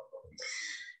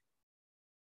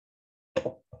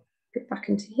 Get back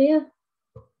into here.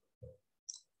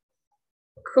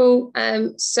 Cool.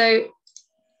 So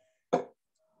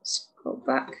scroll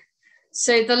back.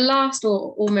 So the last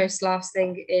or almost last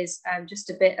thing is just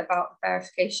a bit about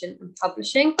verification and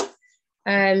publishing.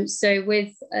 So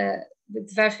with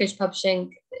verification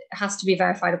publishing, it has to be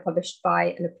verified or published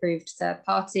by an approved third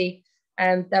party.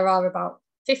 There are about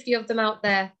 50 of them out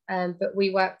there, but we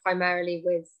work primarily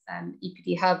with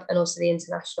EPD Hub and also the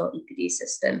international EPD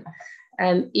system.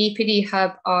 EPD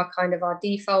Hub are kind of our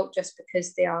default just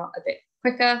because they are a bit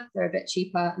quicker, they're a bit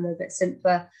cheaper, and they're a bit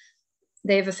simpler.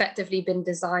 They've effectively been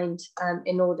designed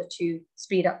in order to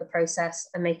speed up the process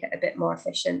and make it a bit more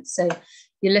efficient. So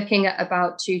you're looking at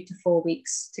about 2 to 4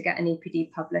 weeks to get an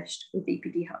EPD published with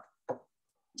EPD Hub.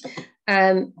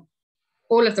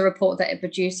 All of the report that it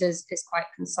produces is quite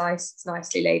concise, it's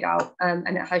nicely laid out,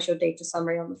 and it has your data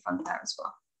summary on the front there as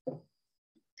well.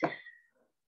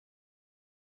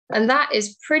 And that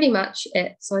is pretty much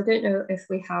it. So I don't know if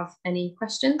we have any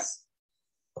questions.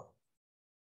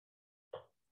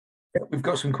 We've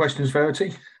got some questions,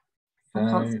 Verity. I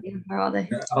can't see them. Where are they?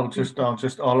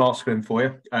 I'll ask them for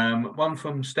you. One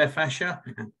from Steph Asher.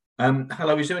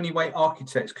 Hello, is there any way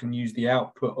architects can use the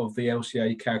output of the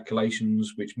LCA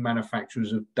calculations which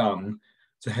manufacturers have done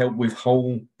to help with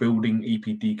whole building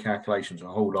EPD calculations, or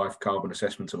whole life carbon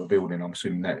assessments of a building? I'm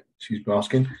assuming that she's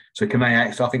asking. So can they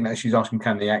access, I think that she's asking,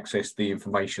 can they access the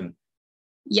information?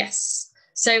 Yes.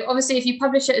 So obviously if you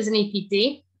publish it as an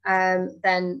EPD,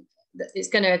 then it's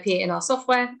going to appear in our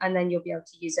software, and then you'll be able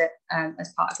to use it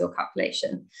as part of your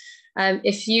calculation.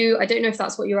 If you, I don't know if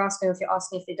that's what you're asking, or if you're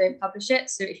asking if they don't publish it.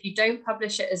 So if you don't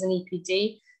publish it as an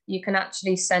EPD, you can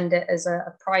actually send it as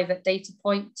a private data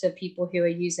point to people who are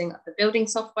using the building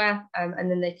software,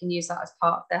 and then they can use that as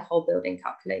part of their whole building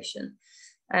calculation.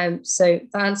 So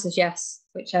the answer is yes,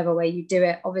 whichever way you do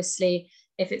it. Obviously,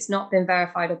 if it's not been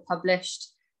verified or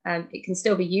published, it can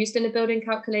still be used in a building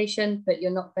calculation, but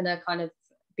you're not going to kind of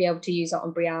be able to use it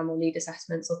on BREEAM or LEED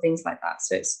assessments or things like that.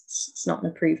 So it's not an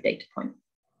approved data point.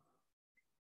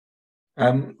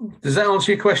 Does that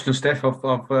answer your question, Steph?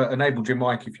 I've enabled your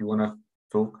mic if you want to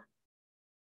talk.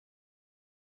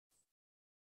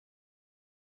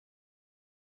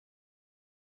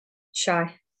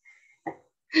 Shy.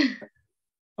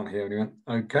 Can't hear anyone.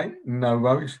 Okay, no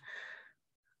worries.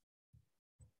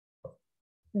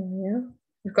 Yeah,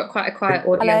 we've got quite a quiet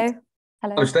audience.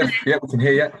 Hello. Oh, Steph, yeah, we can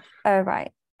hear you. Oh,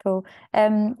 right, cool.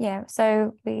 Yeah,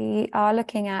 so we are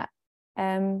looking at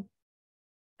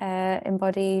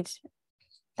embodied,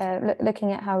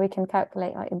 looking at how we can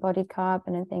calculate like embodied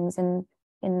carbon and things in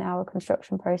our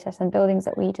construction process and buildings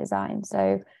that we design.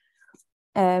 So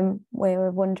we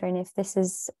were wondering if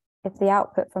the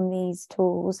output from these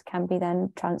tools can be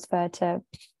then transferred to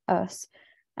us,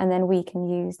 and then we can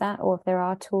use that, or if there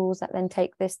are tools that then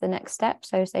take this the next step.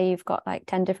 So say you've got like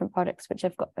 10 different products which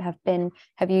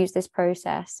have used this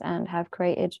process and have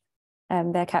created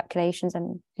their calculations,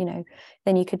 and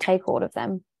then you could take all of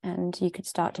them and you could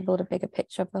start to build a bigger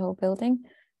picture of the whole building.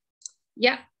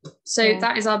 Yeah, so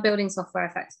that is our building software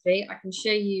effectively. I can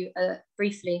show you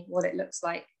briefly what it looks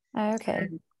like. Okay.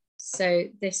 So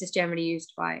this is generally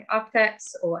used by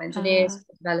architects or engineers,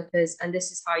 developers, and this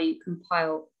is how you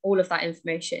compile all of that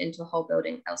information into a whole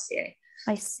building LCA.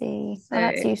 I see. So,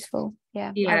 that's useful.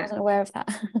 Yeah, I wasn't aware of that.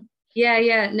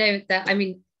 No, I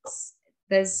mean,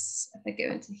 there's, if I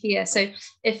go into here, so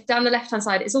if down the left-hand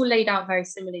side, it's all laid out very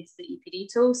similarly to the EPD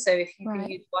tool. So if you can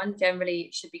use one, generally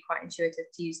it should be quite intuitive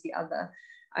to use the other.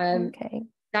 Okay.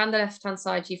 Down the left-hand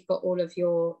side, you've got all of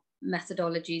your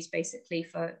methodologies basically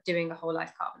for doing a whole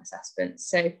life carbon assessment.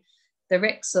 So the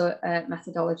RICS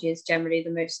methodology is generally the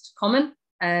most common.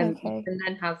 You can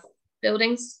then have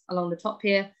buildings along the top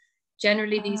here.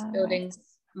 Generally, these buildings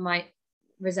might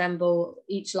resemble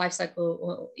each life cycle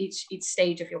or each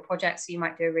stage of your project. So you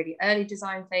might do a really early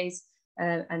design phase,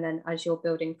 and then as your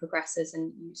building progresses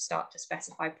and you start to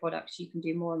specify products, you can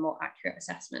do more and more accurate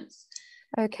assessments.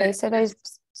 Okay, but, so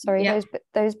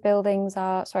those buildings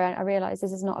are, sorry, I realise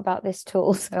this is not about this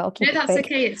tool, so I'll keep it quick. That's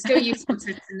okay, it's still useful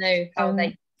to know how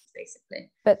they basically.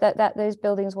 But that those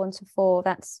buildings 1 to 4,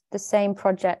 that's the same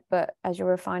project, but as you're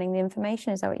refining the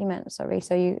information, is that what you meant? Sorry,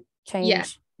 so you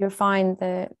change, you refine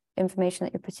the information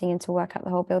that you're putting in to work out the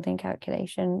whole building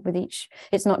calculation with each,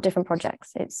 it's not different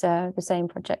projects, it's the same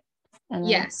project.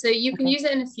 So you can use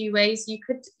it in a few ways. You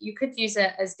could use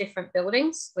it as different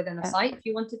buildings within a site if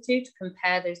you wanted to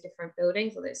compare those different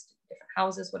buildings or those different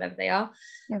houses, whatever they are.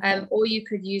 Or you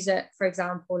could use it, for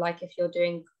example, like if you're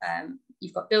doing,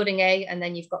 you've got building A and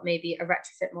then you've got maybe a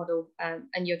retrofit model,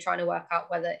 and you're trying to work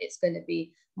out whether it's going to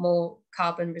be more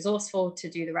carbon resourceful to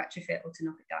do the retrofit or to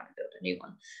knock it down and build a new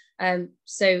one.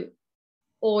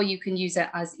 Or you can use it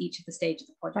as each of the stages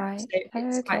of the project.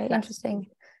 Right. So okay, interesting.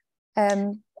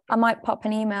 I might pop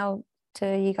an email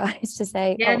to you guys to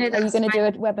say, are you going to do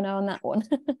a webinar on that one?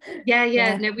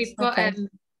 No, we've got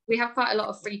we have quite a lot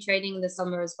of free training in the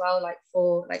summer as well,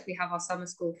 we have our summer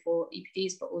school for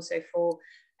EPDs, but also for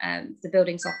the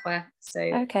building software. So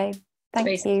thank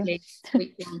you.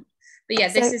 But yeah,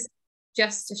 this is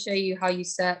just to show you how you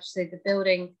search. So the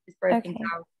building is broken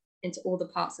down into all the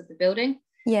parts of the building.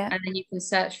 Yeah. And then you can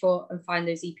search for and find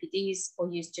those EPDs or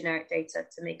use generic data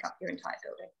to make up your entire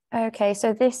building. Okay,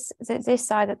 so this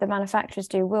side that the manufacturers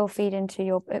do will feed into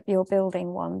your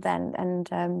building one then,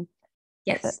 and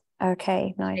Yes.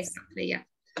 Okay, nice. Exactly. Yeah.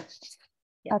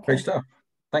 Okay. Great stuff.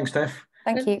 Thanks, Steph.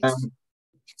 Thank you.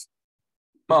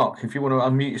 Mark, if you want to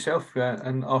unmute yourself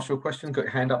and ask your question, got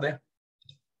your hand up there.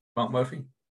 Mark Murphy.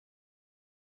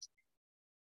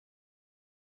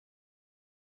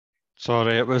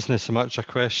 Sorry, it wasn't so much a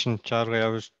question, Charlie. I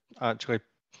was actually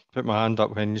put my hand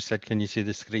up when you said, "Can you see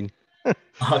the screen?"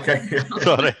 Okay.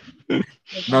 Sorry.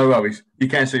 No worries. You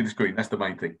can see the screen. That's the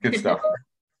main thing. Good stuff.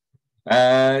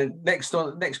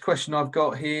 Next question I've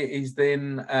got here is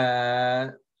then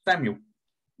Samuel.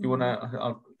 You want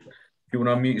to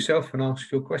unmute yourself and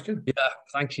ask your question? Yeah,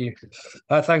 thank you.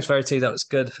 Thanks, Verity. That was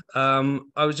good.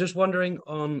 I was just wondering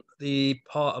on the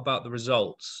part about the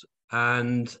results,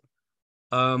 and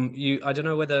I don't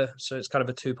know whether, so it's kind of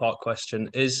a two-part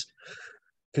question, is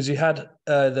because you had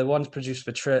the ones produced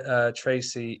for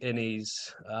Tracy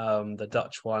Innes, the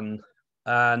Dutch one,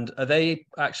 and are they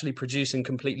actually producing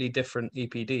completely different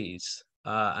EPDs?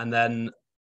 And then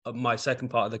my second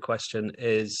part of the question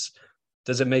is,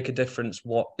 does it make a difference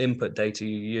what input data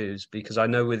you use? Because I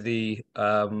know with the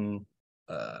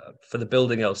for the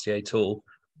building LCA tool,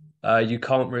 you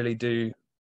can't really do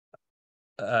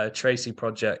a Tracy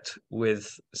project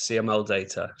with CML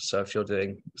data. So if you're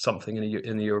doing something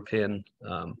in the European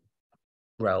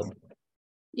realm.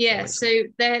 Yeah, so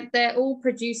they're all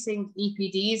producing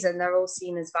EPDs and they're all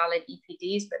seen as valid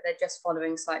EPDs, but they're just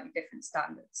following slightly different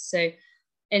standards. So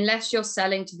unless you're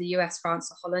selling to the US, France,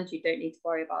 or Holland, you don't need to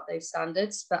worry about those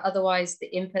standards. But otherwise, the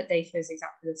input data is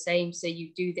exactly the same. So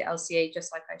you do the LCA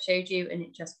just like I showed you, and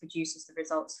it just produces the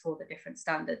results for the different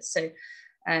standards. So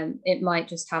it might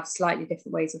just have slightly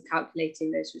different ways of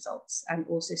calculating those results and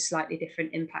also slightly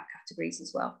different impact categories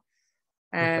as well.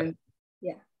 Okay.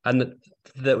 Yeah. And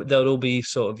they'll all be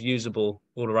sort of usable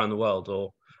all around the world,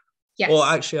 or yes. Or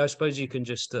actually, I suppose you can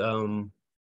just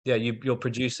you're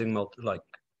producing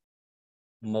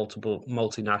multiple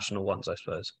multinational ones, I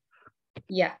suppose.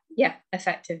 Yeah,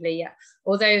 effectively, yeah.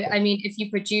 Although, I mean, if you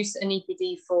produce an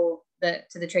EPD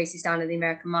to the Tracy standard, the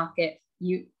American market,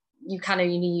 you can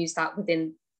only use that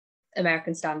within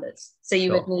American standards. So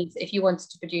you would need, if you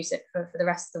wanted to produce it for the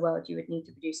rest of the world, you would need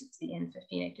to produce it to the EN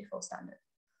 1584 standard.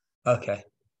 Okay,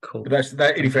 cool. But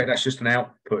in effect, that's just an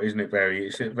output, isn't it, Verity?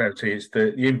 It's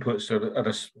the inputs are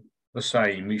the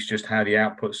same. It's just how the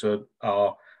outputs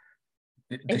are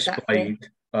displayed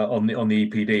on the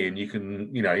EPD, and you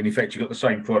can, in effect, you've got the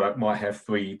same product, might have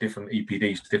 3 different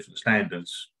EPDs, different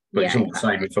standards, but it's all the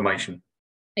same information.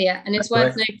 Yeah, and it's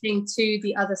worth noting to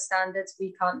the other standards,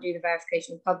 we can't do the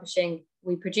verification of publishing.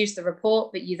 We produce the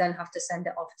report, but you then have to send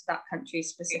it off to that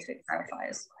country's specific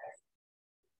verifiers.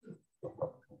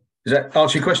 Does that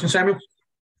answer your question, Samuel?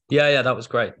 Yeah, that was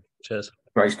great. Cheers.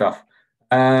 Great stuff.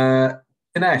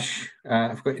 Dinesh,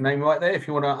 I've got your name right there. If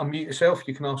you want to unmute yourself,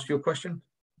 you can ask your question.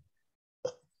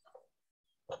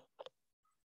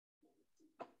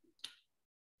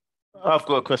 I've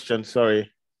got a question. Sorry.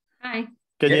 Hi.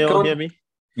 Can you all hear me?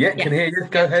 Yeah, can hear you.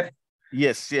 Go ahead.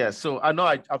 Yes, yeah. So I know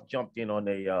I've jumped in on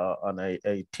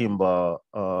a timber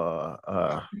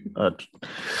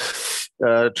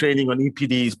training on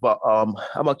EPDs, but I'm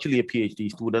actually a PhD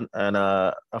student, and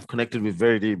I've connected with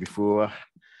Verity before,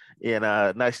 and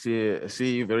nice to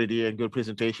see you, Verity, and good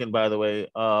presentation, by the way.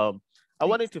 I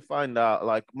wanted to find out,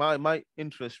 like, my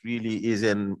interest really is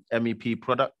in MEP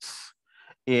products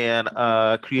and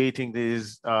creating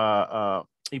these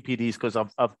EPDs, because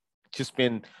I've just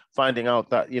been finding out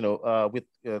that, with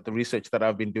the research that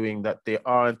I've been doing, that there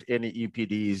aren't any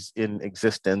EPDs in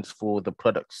existence for the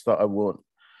products that I want.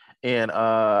 And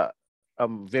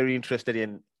I'm very interested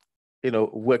in,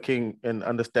 working and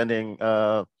understanding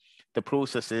the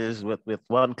processes with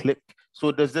One Click.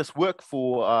 So does this work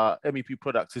for MEP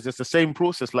products? Is this the same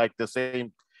process, like the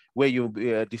same way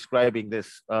you're describing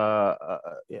this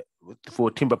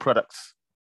for timber products?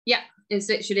 Yeah, it's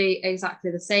literally exactly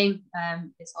the same.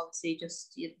 It's obviously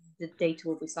just the data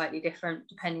will be slightly different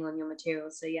depending on your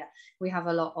material. So yeah, we have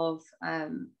a lot of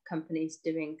companies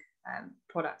doing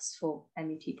products for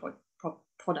MEP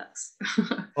products.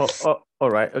 All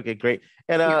right. Okay, great.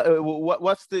 And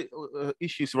what's the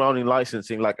issue surrounding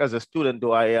licensing? Like, as a student,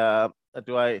 I've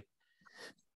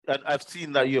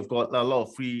seen that you've got a lot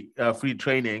of free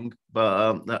training,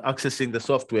 but accessing the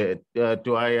software,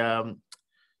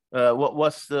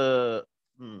 what's the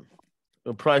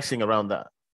pricing around that?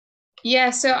 Yeah,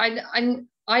 so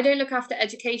I don't look after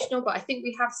educational, but I think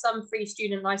we have some free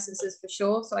student licenses for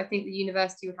sure. So I think the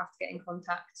university would have to get in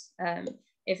contact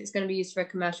If it's going to be used for a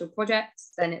commercial project,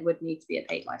 then it would need to be a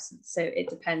paid license. So it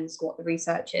depends what the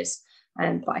research is.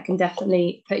 But I can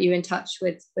definitely put you in touch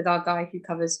with our guy who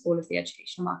covers all of the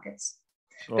educational markets.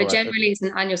 But generally, it's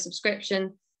an annual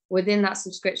subscription. Within that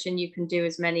subscription, you can do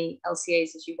as many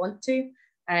LCAs as you want to.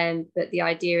 But the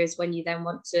idea is when you then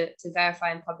want to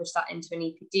verify and publish that into an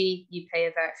EPD, you pay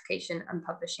a verification and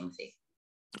publishing fee.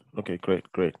 Okay,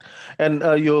 great. And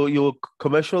your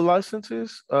commercial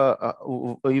licenses,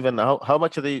 even how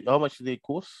much do they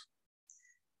cost?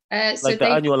 Like the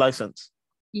annual license?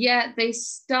 Yeah, they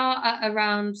start at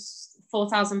around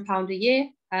 £4,000 a year,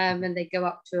 and they go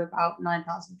up to about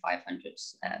 9,500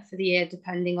 for the year,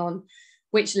 depending on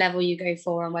which level you go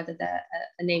for and whether they're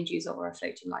a named user or a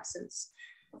floating license.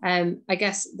 I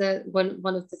guess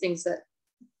one of the things that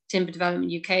Timber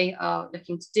Development UK are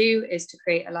looking to do is to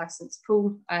create a license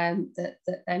pool that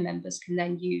their members can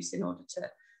then use in order to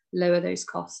lower those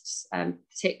costs,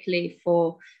 particularly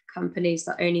for companies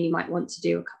that only might want to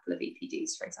do a couple of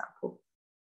EPDs, for example.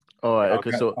 All right,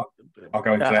 okay, so I'll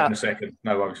go into that in a second,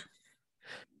 no worries.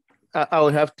 I'll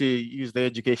have to use the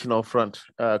educational front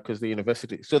because the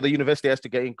university has to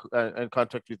get in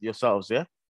contact with yourselves, yeah?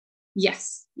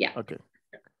 Yes, yeah. Okay,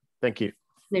 thank you.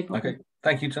 No problem. Okay,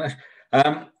 thank you, Tanesh.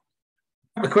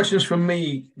 The questions from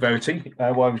me, Verity,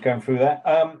 while I was going through that.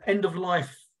 The end of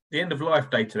life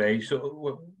day today, you sort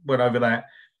of went over that.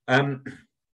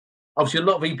 Obviously, a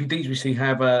lot of EPDs we see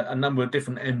have a number of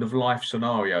different end of life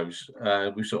scenarios.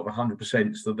 With sort of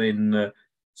 100%, so then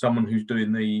someone who's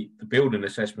doing the building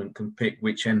assessment can pick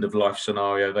which end of life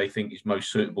scenario they think is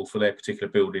most suitable for their particular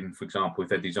building. For example, if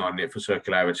they're designing it for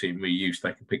circularity and reuse,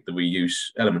 they can pick the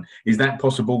reuse element. Is that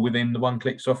possible within the One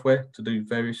Click software to do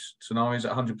various scenarios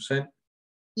at 100%?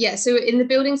 Yeah, so in the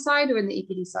building side or in the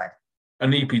EPD side?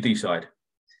 An EPD side.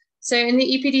 So in the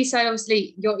EPD side,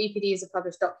 obviously, your EPD is a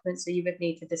published document, so you would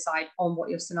need to decide on what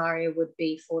your scenario would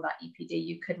be for that EPD.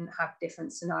 You couldn't have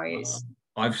different scenarios.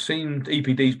 I've seen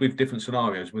EPDs with different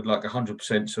scenarios, with like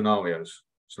 100% scenarios.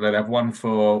 So they'd have one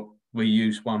for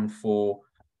reuse, one for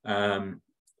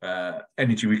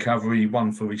energy recovery,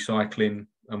 one for recycling,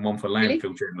 and one for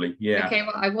landfill generally. Yeah. Okay,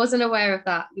 well, I wasn't aware of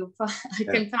that. I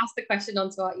can pass the question on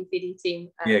to our EPD team.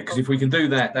 Yeah, because if we can do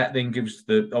that, that then gives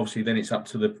obviously then it's up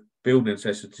to the building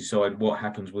assessor to decide what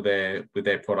happens with their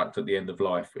product at the end of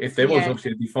life. If there was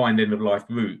obviously a defined end of life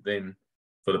route, then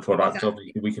for the product,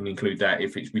 obviously we can include that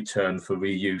if it's returned for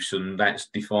reuse and that's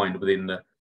defined within the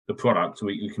product. So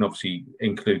we can obviously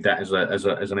include that as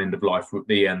an end of life,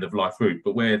 the end of life route.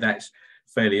 But where that's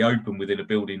fairly open within a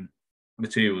building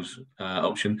materials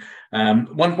option,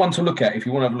 one to look at, if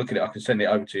you want to have a look at it, I can send it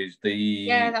over to you.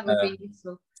 That would be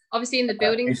useful. Obviously in the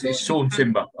building it's sawn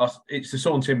timber. It's the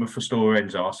sawn timber for Stora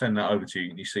Enso. I'll send that over to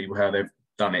you and you see how they've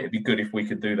done it. It'd be good if we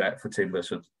could do that for timber.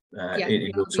 So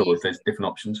in your tool, if there's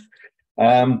different options.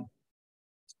 On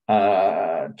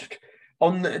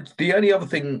the only other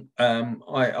thing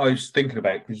I was thinking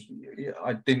about, because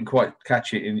I didn't quite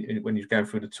catch it when you were going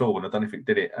through the tool, and I don't know if it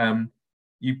did it.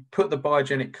 You put the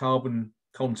biogenic carbon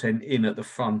content in at the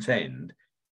front end.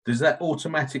 Does that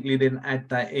automatically then add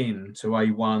that in to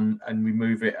A1 and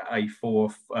remove it at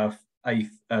A4,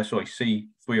 C3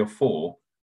 or 4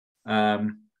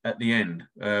 at the end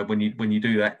when you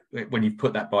do that, when you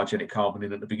put that biogenic carbon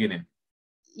in at the beginning?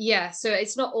 Yeah, so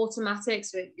it's not automatic,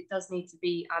 so it does need to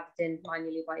be added in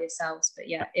manually by yourselves, but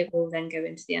yeah, it will then go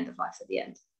into the end of life at the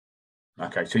end.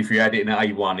 Okay, so if you add it in at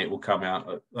A1, it will come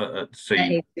out at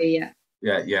C. Yeah.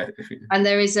 And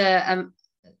there is a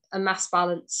mass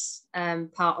balance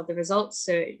part of the results,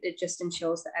 so it just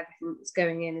ensures that everything that's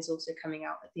going in is also coming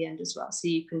out at the end as well, so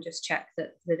you can just check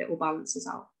that it all balances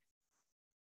out.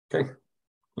 Okay.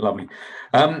 Lovely.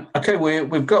 Okay,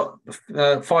 we've got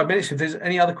 5 minutes. If there's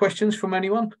any other questions from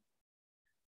anyone,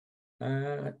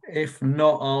 if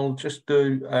not, I'll just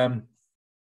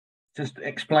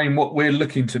explain what we're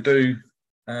looking to do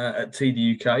at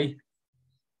TDUK.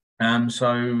 So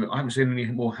I haven't seen any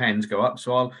more hands go up,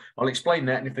 so I'll explain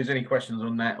that. And if there's any questions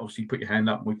on that, obviously put your hand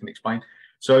up and we can explain.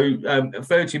 So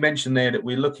Verity mentioned there that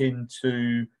we're looking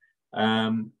to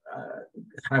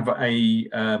have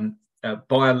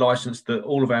buy a license that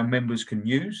all of our members can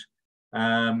use.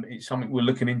 It's something we're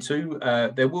looking into.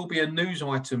 There will be a news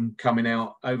item coming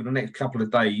out over the next couple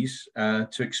of days to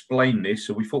explain this.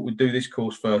 So we thought we'd do this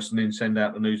course first and then send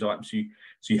out the news item so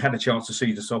you had a chance to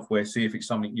see the software, see if it's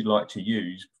something you'd like to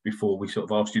use before we sort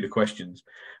of asked you the questions.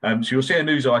 So you'll see a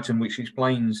news item which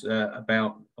explains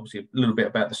about, obviously, a little bit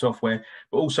about the software,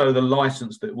 but also the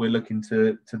license that we're looking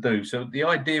to do. So the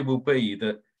idea will be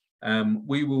that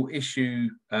we will issue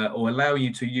or allow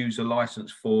you to use a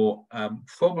license for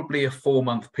probably a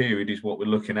 4-month period is what we're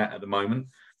looking at the moment.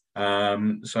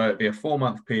 So it'd be a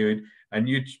 4-month period, and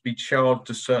you'd be charged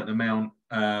a certain amount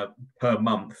per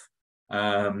month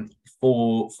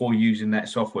for using that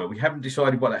software. We haven't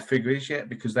decided what that figure is yet,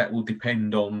 because that will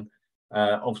depend on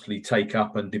obviously take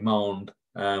up and demand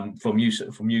from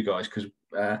you guys, because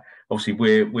obviously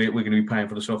we're going to be paying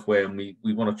for the software, and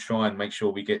we want to try and make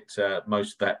sure we get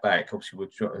most of that back. Obviously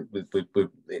we're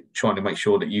trying to make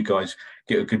sure that you guys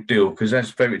get a good deal, because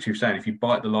as Verity was saying, if you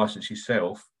buy the license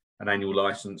yourself, an annual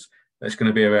license, that's going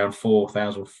to be around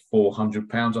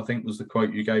 £4,400, I think was the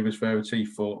quote you gave us, Verity,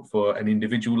 for an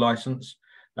individual license.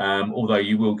 Although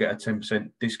you will get a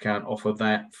 10% discount off of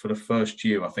that for the first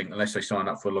year, I think, unless they sign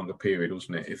up for a longer period,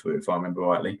 wasn't it? If I remember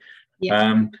rightly.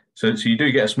 Yeah. So you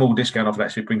do get a small discount off of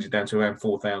that, so it brings it down to around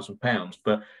 £4,000,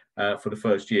 but for the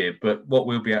first year. But what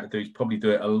we'll be able to do is probably do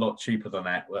it a lot cheaper than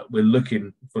that. We're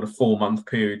looking for the 4-month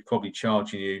period, probably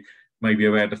charging you maybe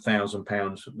around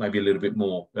 £1,000, maybe a little bit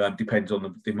more. Depends on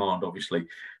the demand, obviously.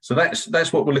 So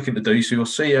that's what we're looking to do. So you'll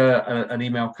see an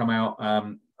email come out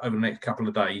over the next couple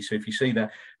of days. So if you see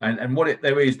that, and what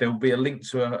there will be a link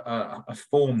to a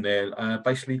form there,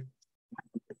 basically,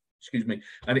 excuse me,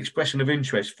 an expression of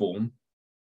interest form.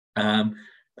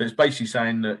 That's basically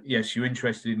saying that yes, you're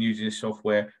interested in using this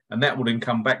software, and that will then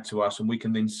come back to us, and we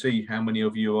can then see how many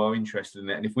of you are interested in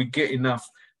it. And if we get enough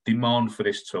demand for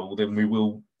this tool, then we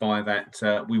will buy that.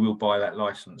 We will buy that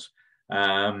license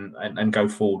and go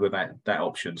forward with that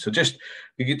option. So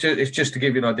it's just to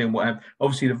give you an idea of what happened.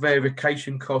 Obviously, the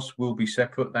verification costs will be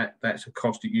separate. That's a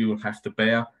cost that you will have to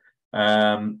bear,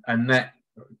 and that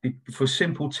for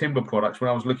simple timber products. When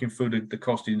I was looking through the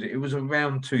costings, it was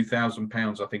around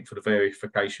 £2,000, I think, for the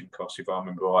verification costs, if I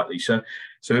remember rightly. So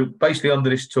basically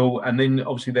under this tool, and then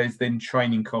obviously there's then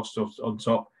training costs on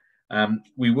top.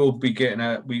 We will be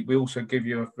getting we also give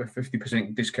you a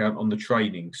 50% discount on the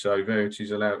training. So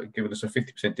Verity's giving us a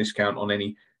 50% discount on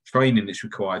any training that's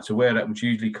required. So where that would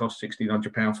usually cost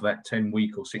 £1,600 for that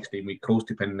 10-week or 16-week course,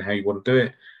 depending on how you want to do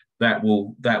it, that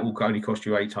will only cost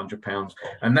you £800,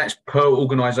 and that's per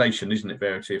organisation, isn't it,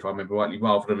 Verity? If I remember rightly,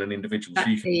 rather than an individual. So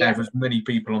you can have as many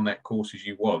people on that course as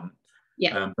you want.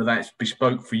 Yeah. But that's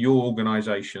bespoke for your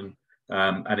organisation.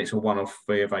 And it's a one-off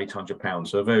fee of £800.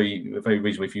 So very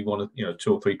reasonable if you want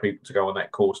 2 or 3 people to go on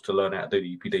that course to learn how to do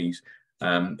the EPDs.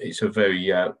 It's a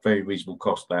very reasonable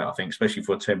cost there, I think, especially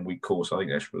for a 10-week course. I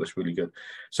think that's really good.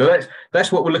 So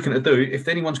that's what we're looking to do. If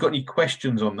anyone's got any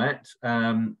questions on that,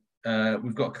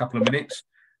 we've got a couple of minutes.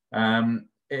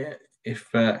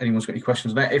 If anyone's got any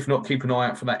questions on that, if not, keep an eye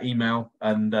out for that email,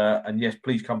 and yes,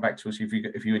 please come back to us if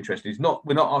you're interested.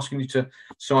 We're not asking you to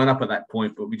sign up at that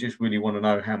point, but we just really want to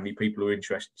know how many people are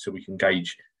interested, so we can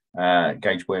gauge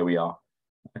where we are.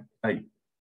 Okay.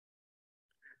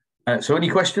 So any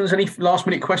questions? Any last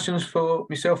minute questions for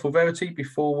myself or Verity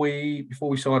before we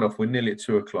sign off? We're nearly at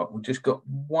 2 o'clock. We've just got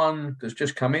one that's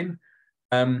just come in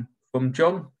from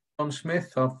John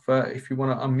Smith. If you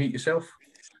want to unmute yourself.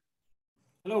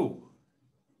 Hello.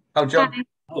 Oh, John. Hi.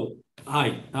 Oh,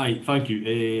 hi. Thank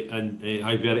you, and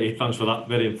hi, Verity. Thanks for that.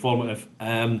 Very informative.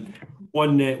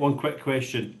 One quick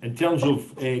question in terms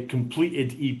of completed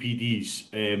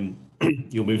EPDs.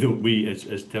 We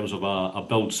as terms of a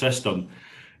build system.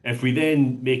 If we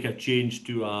then make a change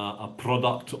to a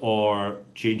product or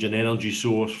change an energy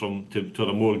source to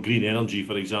a more green energy,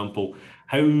 for example,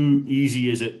 how easy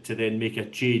is it to then make a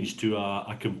change to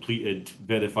a completed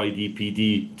verified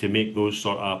EPD to make those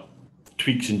sort of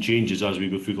tweaks and changes as we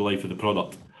go through the life of the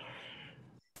product?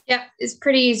 Yeah, it's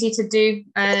pretty easy to do.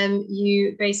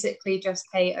 You basically just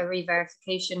pay a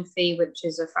re-verification fee, which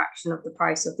is a fraction of the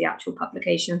price of the actual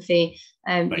publication fee.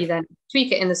 Right. You then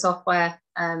tweak it in the software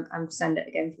and send it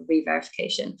again for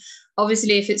re-verification.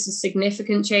 Obviously, if it's a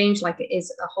significant change, like it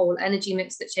is a whole energy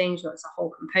mix that changed, or it's a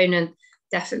whole component,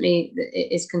 definitely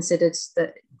it is considered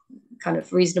that kind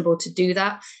of reasonable to do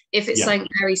that. If it's something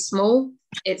very small,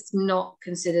 it's not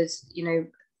considered,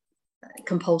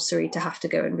 compulsory to have to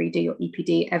go and redo your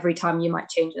EPD every time you might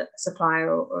change a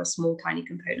supplier or a small tiny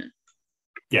component.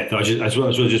 Yeah, as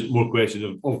well just more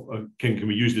questions of can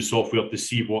we use the software to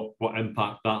see what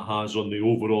impact that has on the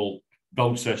overall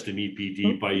build system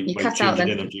EPD by changing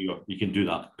energy? You can do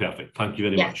that. Perfect. Thank you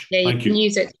very much. Yeah, you can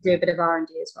use it to do a bit of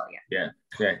R&D as well. Yeah.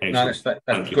 No, that's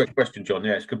a great question, John.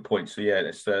 Yeah, it's a good point. So yeah,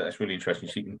 that's really interesting.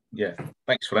 So you can,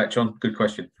 thanks for that, John. Good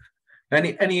question.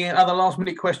 Any other last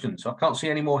minute questions? I can't see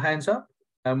any more hands up.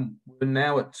 We're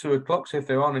now at 2 o'clock, so if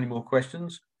there aren't any more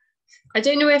questions. I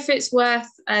don't know if it's worth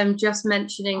just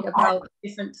mentioning about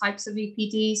different types of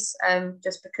EPDs,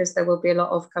 just because there will be a lot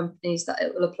of companies that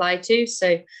it will apply to.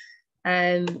 So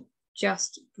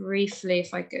just briefly,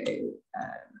 if I go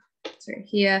through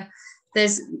here,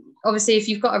 there's obviously, if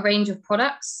you've got a range of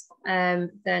products,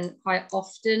 then quite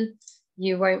often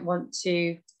you won't want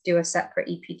to do a separate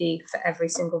EPD for every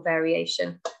single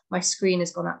variation. My screen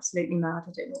has gone absolutely mad.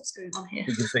 I don't know what's going on here.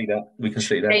 We can see that. We can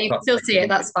see that. Yeah, you can still see it.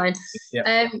 That's fine.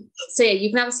 Yeah. So yeah, you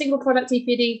can have a single product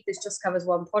EPD. This just covers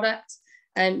one product.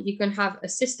 You can have a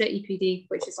sister EPD,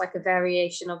 which is like a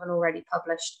variation of an already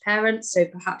published parent. So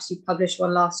perhaps you published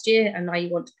one last year and now you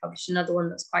want to publish another one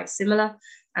that's quite similar.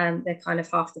 They're kind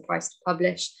of half the price to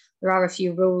publish. There are a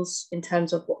few rules in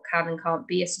terms of what can and can't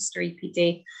be a sister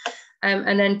EPD.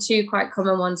 And then two quite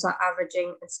common ones are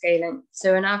averaging and scaling.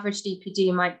 So an averaged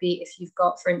EPD might be if you've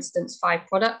got, for instance, 5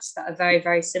 products that are very,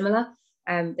 very similar.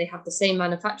 They have the same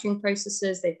manufacturing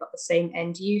processes, they've got the same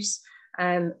end use,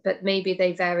 but maybe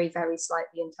they vary very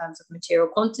slightly in terms of material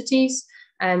quantities.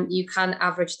 You can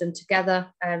average them together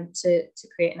to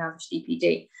create an averaged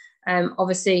EPD.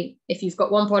 Obviously, if you've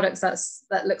got one product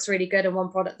that looks really good and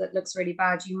one product that looks really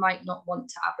bad, you might not want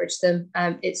to average them.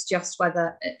 It's just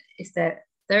whether if they're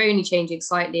only changing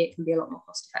slightly, it can be a lot more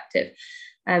cost effective.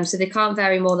 So they can't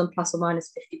vary more than plus or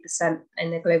minus 50% in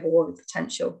their global warming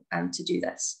potential to do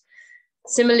this.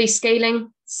 Similarly,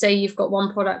 scaling, say you've got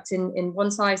one product in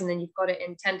one size and then you've got it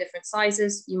in 10 different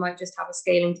sizes, you might just have a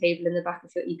scaling table in the back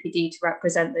of your EPD to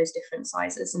represent those different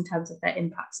sizes in terms of their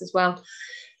impacts as well.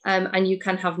 And you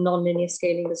can have non-linear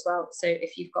scaling as well. So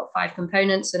if you've got 5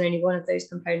 components and only one of those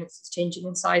components is changing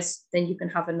in size, then you can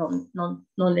have a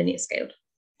non-linear scaled.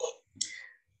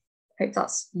 Hope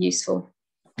that's useful.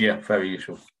 Yeah, very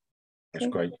useful. That's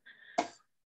great.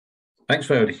 Thanks,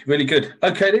 Verity. Really good.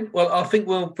 Okay, then. Well, I think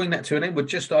we'll bring that to an end. We're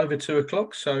just over 2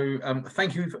 o'clock. So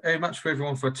thank you very much for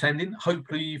everyone for attending.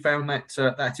 Hopefully you found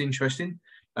that interesting.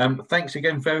 Thanks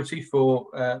again, Verity, for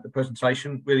the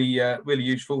presentation. Really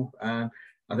useful.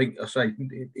 I think I say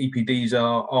EPDs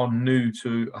are new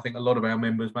to, I think, a lot of our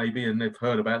members maybe, and they've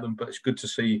heard about them, but it's good to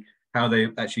see how they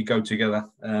actually go together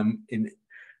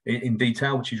in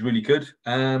detail, which is really good.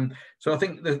 So I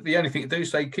think the only thing to do is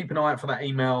say keep an eye out for that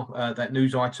email, that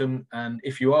news item, and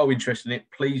if you are interested in it,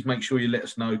 please make sure you let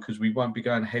us know, because we won't be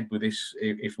going ahead with this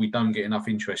if we don't get enough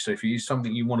interest. So if it is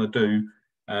something you want to do,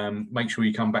 make sure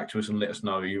you come back to us and let us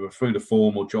know, either through the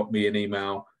form or drop me an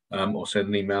email, or send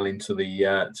an email into the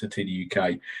to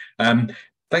TDUK.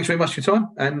 Thanks very much for your time,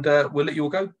 and we'll let you all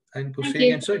go, and we'll see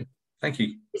you again soon. Thank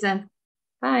you.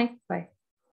 Bye. Bye.